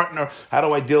my partner? How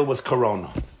do I deal with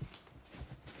corona?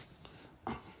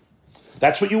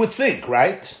 That's what you would think,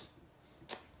 right?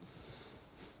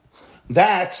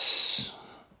 That's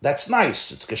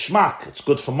nice. It's geschmack. It's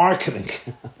good for marketing.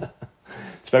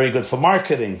 It's very good for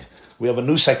marketing. We have a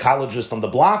new psychologist on the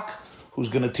block who's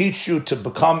going to teach you to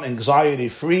become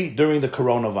anxiety-free during the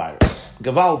coronavirus.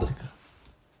 Gewaldig.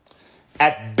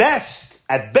 At best,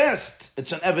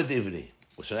 it's an evidivity.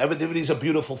 Which an evidivity is a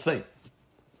beautiful thing.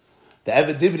 The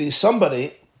evidivity is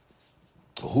somebody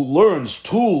who learns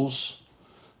tools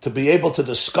to be able to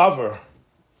discover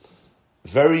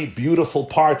very beautiful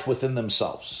parts within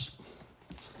themselves.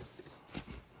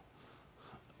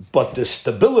 But the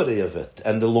stability of it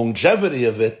and the longevity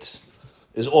of it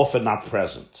is often not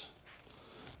present.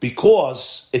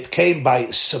 Because it came by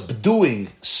subduing,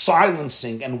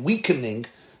 silencing, and weakening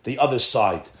the other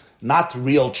side, not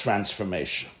real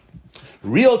transformation.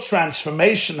 Real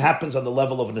transformation happens on the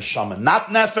level of neshama, not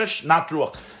nefesh, not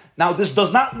ruach. Now, this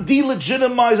does not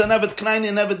delegitimize an evet knaini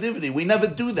and evidivity. We never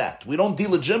do that. We don't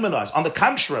delegitimize. On the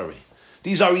contrary,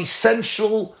 these are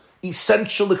essential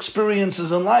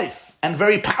experiences in life, and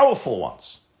very powerful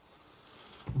ones.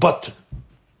 But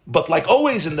But like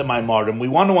always in the Maimarim, we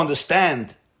want to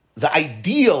understand the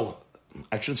ideal,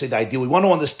 I shouldn't say the ideal, we want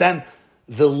to understand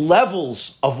the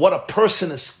levels of what a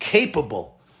person is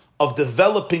capable of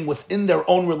developing within their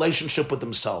own relationship with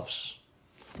themselves.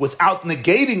 Without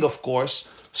negating, of course,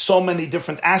 so many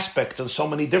different aspects and so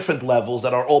many different levels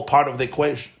that are all part of the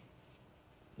equation.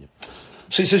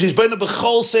 So he says, he's been a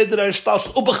bechol seder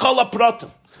ha'ishtalshus ubechol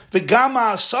hapratim v'gam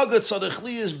ha'asaga tzarich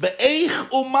liyas be'eich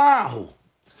u'mahu.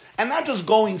 And not just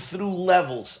going through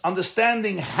levels,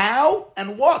 understanding how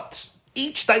and what,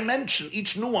 each dimension,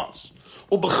 each nuance.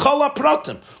 Ubechol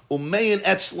hapratim u'meyin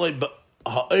etzloi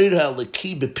ha'or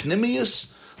ha'leki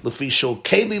b'pnimius lefi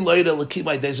shokeli lo'or ha'leki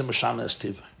b'ydei mashana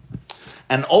estiva.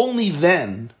 And only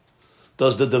then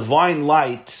does the divine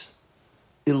light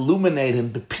illuminate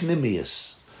him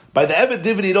b'pnimius. By the Eved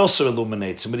Divid, it also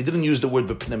illuminates him, but he didn't use the word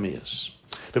b'pnimius.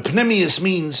 B'pnimius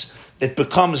means it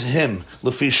becomes him.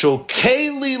 L'fisho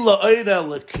keli la'oida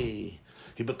leki.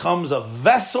 He becomes a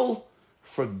vessel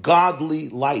for godly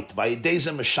light.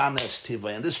 Vayideze meshana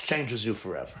estiva. And this changes you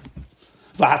forever.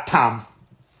 Vatam.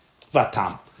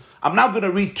 I'm now going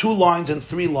to read 2 lines and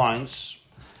 3 lines.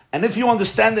 And if you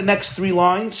understand the next 3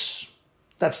 lines,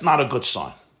 that's not a good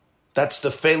sign. That's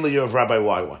the failure of Rabbi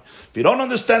YY. If you don't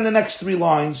understand the next 3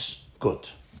 lines, good.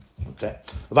 Okay?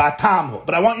 Vatamhu.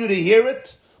 But I want you to hear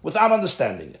it without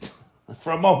understanding it.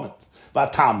 For a moment.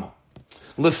 Vatamhu.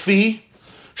 Lefi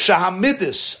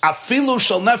shahamidis afilu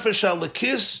shal nefesh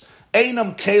alekis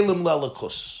einam kelim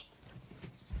lelakus.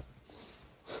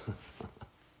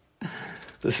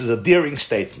 This is a daring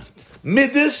statement.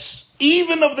 Midis,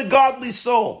 even of the godly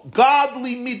soul,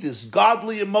 godly midis,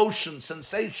 godly emotions,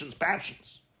 sensations,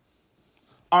 passions,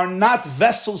 are not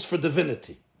vessels for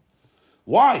divinity.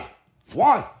 Why?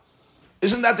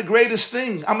 Isn't that the greatest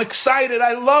thing? I'm excited.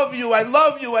 I love you. I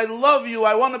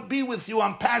want to be with you.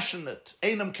 I'm passionate.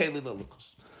 Einam keli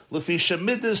lelakus. Lefi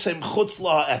shemidis hem chutz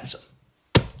laha'etzem.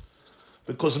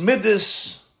 Because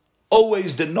midis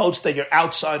always denotes that you're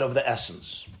outside of the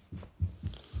essence.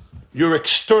 You're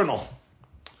external.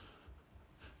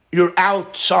 You're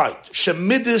outside.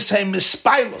 Shemidis hem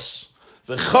ispailos.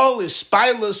 V'chol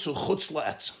ispailos hu chutz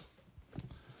laha'etzem.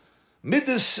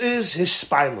 Midis is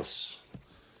hispailos.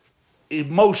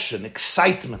 Emotion,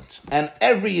 excitement. And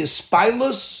every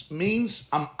hispailos means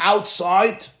I'm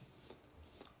outside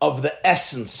of the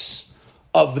essence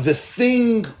of the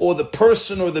thing or the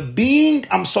person or the being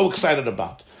I'm so excited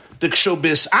about. When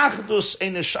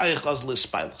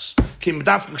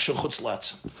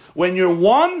you're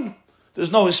one,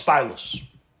 there's no hispailos.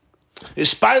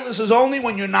 Hispailos is only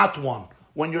when you're not one,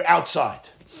 when you're outside.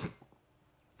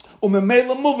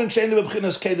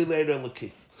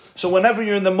 So whenever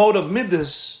you're in the mode of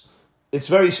midas, it's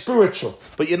very spiritual,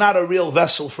 but you're not a real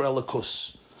vessel for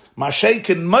elikus.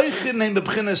 Masheikin moichin name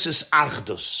b'bchinas is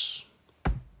achdus.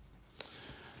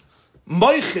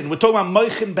 Moichin, we're talking about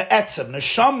moichin be'etzem.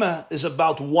 Neshama is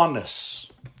about oneness.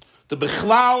 The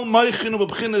bechlal moichin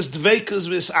b'bchinas dveikas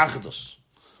v'is achdus.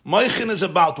 Moichin is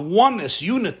about oneness,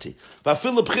 unity.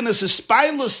 V'afil b'bchinas is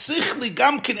spailos sichli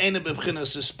gamkin eine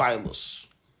b'bchinas is spailos.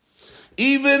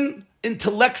 Even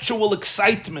intellectual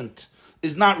excitement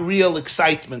is not real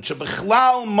excitement.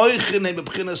 Shebechlal moichin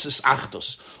b'bchinas is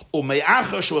achdus.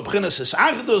 Ume'achar sheb'bchinas is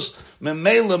achdus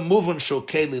memela muvun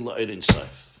shokeli la'erin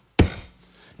soif.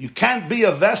 You can't be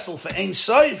a vessel for Ein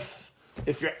Sof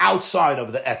if you're outside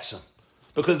of the Etzem.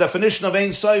 Because the definition of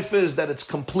Ein Sof is that it's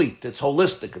complete, it's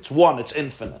holistic, it's one, it's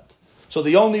infinite. So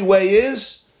the only way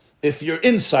is if you're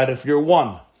inside, if you're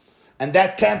one. And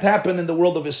that can't happen in the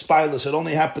world of Hispailos. It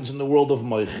only happens in the world of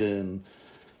Moichin.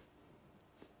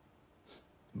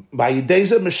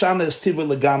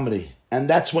 And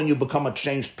that's when you become a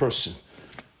changed person.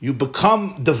 You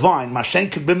become divine. In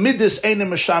midis,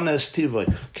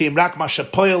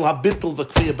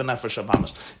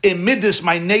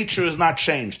 my nature is not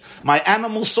changed. My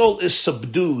animal soul is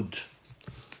subdued.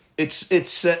 It's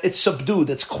subdued.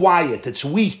 It's quiet. It's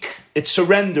weak. It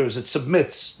surrenders. It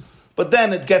submits. But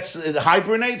then it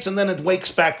hibernates, and then it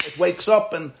wakes back. It wakes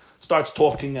up and starts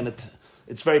talking, and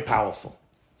it's very powerful.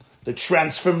 The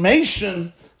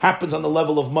transformation happens on the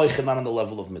level of moichin, not on the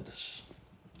level of midis.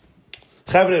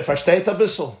 Chavre, versteht a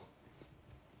bissel?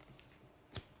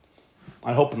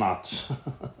 I hope not.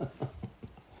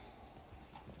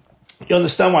 You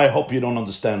understand why I hope you don't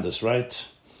understand this, right?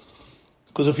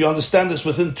 Because if you understand this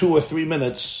within 2 or 3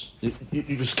 minutes,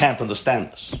 you just can't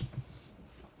understand this.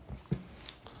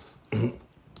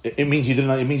 It means you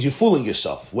didn't. It means you're fooling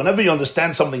yourself. Whenever you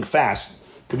understand something fast,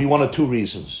 it could be 1 or 2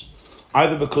 reasons.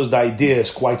 Either because the idea is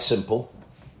quite simple,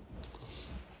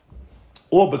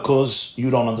 or because you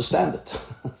don't understand it.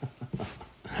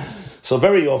 So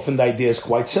very often the idea is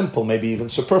quite simple, maybe even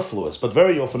superfluous, but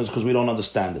very often it's because we don't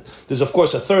understand it. There's of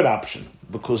course a third option,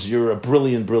 because you're a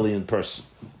brilliant, brilliant person.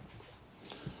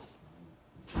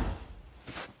 Okay.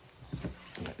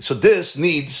 So this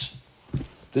needs,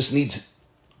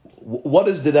 what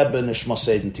is the Rebbe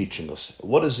Nishmas Eden teaching us?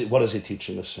 What is he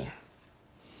teaching us here?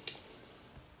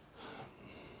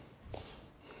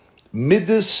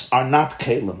 Midas are not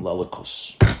kelim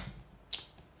lelikus.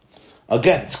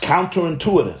 Again, it's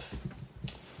counterintuitive.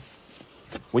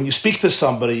 When you speak to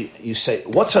somebody, you say,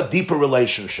 what's a deeper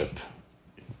relationship?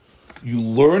 You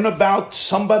learn about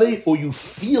somebody or you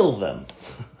feel them?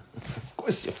 Of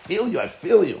course, I feel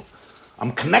you.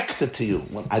 I'm connected to you.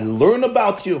 When I learn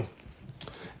about you.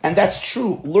 And that's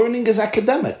true. Learning is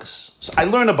academics. So I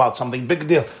learn about something, big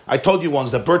deal. I told you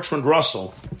once that Bertrand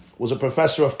Russell was a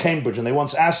professor of Cambridge, and they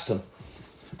once asked him,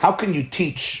 how can you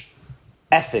teach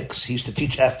ethics? He used to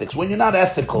teach ethics. When you're not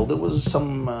ethical, there was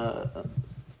some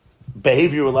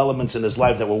behavioral elements in his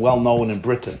life that were well known in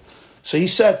Britain. So he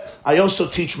said, I also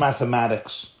teach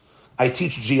mathematics, I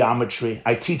teach geometry,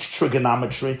 I teach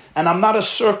trigonometry, and I'm not a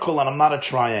circle and I'm not a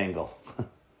triangle.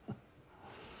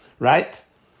 Right?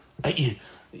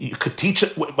 You could teach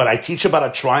it, but I teach about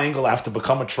a triangle, I have to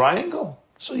become a triangle?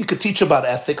 So you could teach about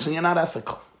ethics and you're not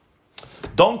ethical.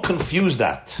 Don't confuse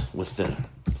that with the...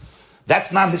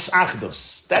 That's not his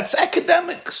achdus. That's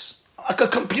academics. Like a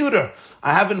computer.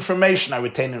 I have information, I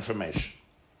retain information.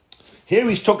 Here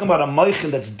he's talking about a moichin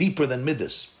that's deeper than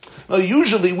midas. Now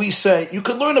usually we say, you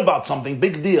could learn about something,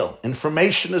 big deal.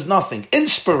 Information is nothing.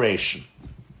 Inspiration.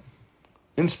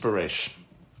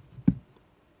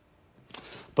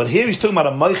 But here he's talking about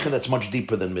a moichin that's much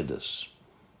deeper than midas.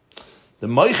 The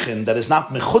moichin that is not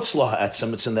mechutz lo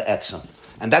ha'etzem, it's in the etzem.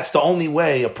 And that's the only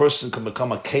way a person can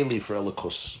become a keli for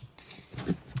elikus.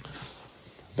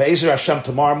 Be'ezer Hashem,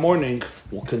 tomorrow morning,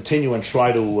 we'll continue and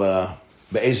try to,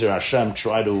 Be'ezer Hashem,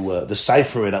 try to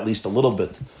decipher it at least a little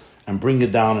bit and bring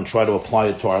it down and try to apply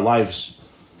it to our lives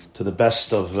to the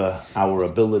best of our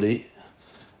ability.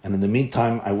 And in the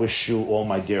meantime, I wish you, all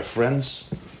my dear friends,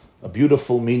 a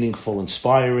beautiful, meaningful,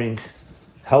 inspiring,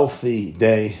 healthy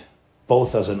day,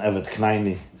 both as an Evet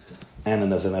Knaini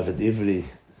and as an Evet Ivri,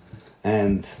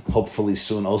 and hopefully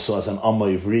soon also as an Amma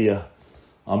Ivriya.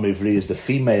 Amma Ivriya is the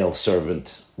female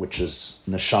servant, which is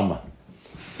Neshama.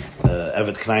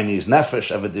 Evet Knaini is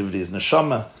Nefesh, Evet Ivri is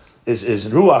Neshama, is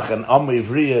Ruach, and Amma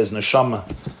Ivriya is Neshama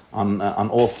on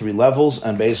all three levels.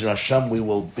 And Be'ezer Hashem, we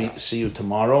will see you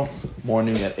tomorrow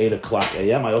morning at 8 o'clock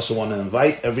a.m. I also want to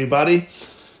invite everybody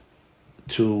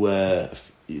to,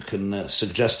 you can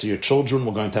suggest to your children,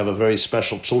 we're going to have a very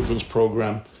special children's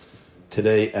program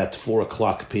today at 4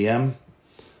 o'clock p.m.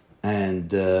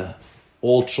 And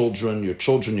all children, your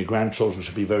grandchildren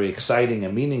should be very exciting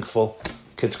and meaningful.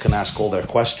 Kids can ask all their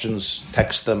questions,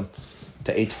 text them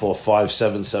to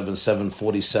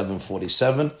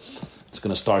 845-777-4747. It's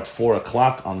going to start 4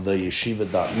 o'clock on the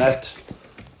yeshiva.net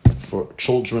for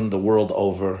children the world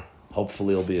over.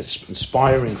 Hopefully it'll be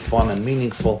inspiring, fun, and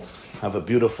meaningful. Have a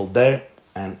beautiful day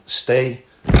and stay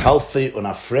healthy und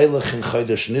a freilichen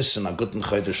Chodesh Nissen, a guten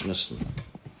Chodesh Nissen.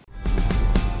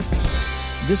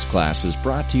 This class is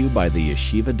brought to you by the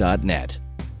yeshiva.net.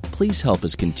 Please help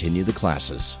us continue the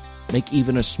classes. Make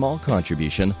even a small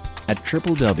contribution at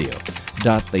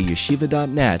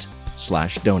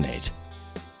www.theyeshiva.net/donate.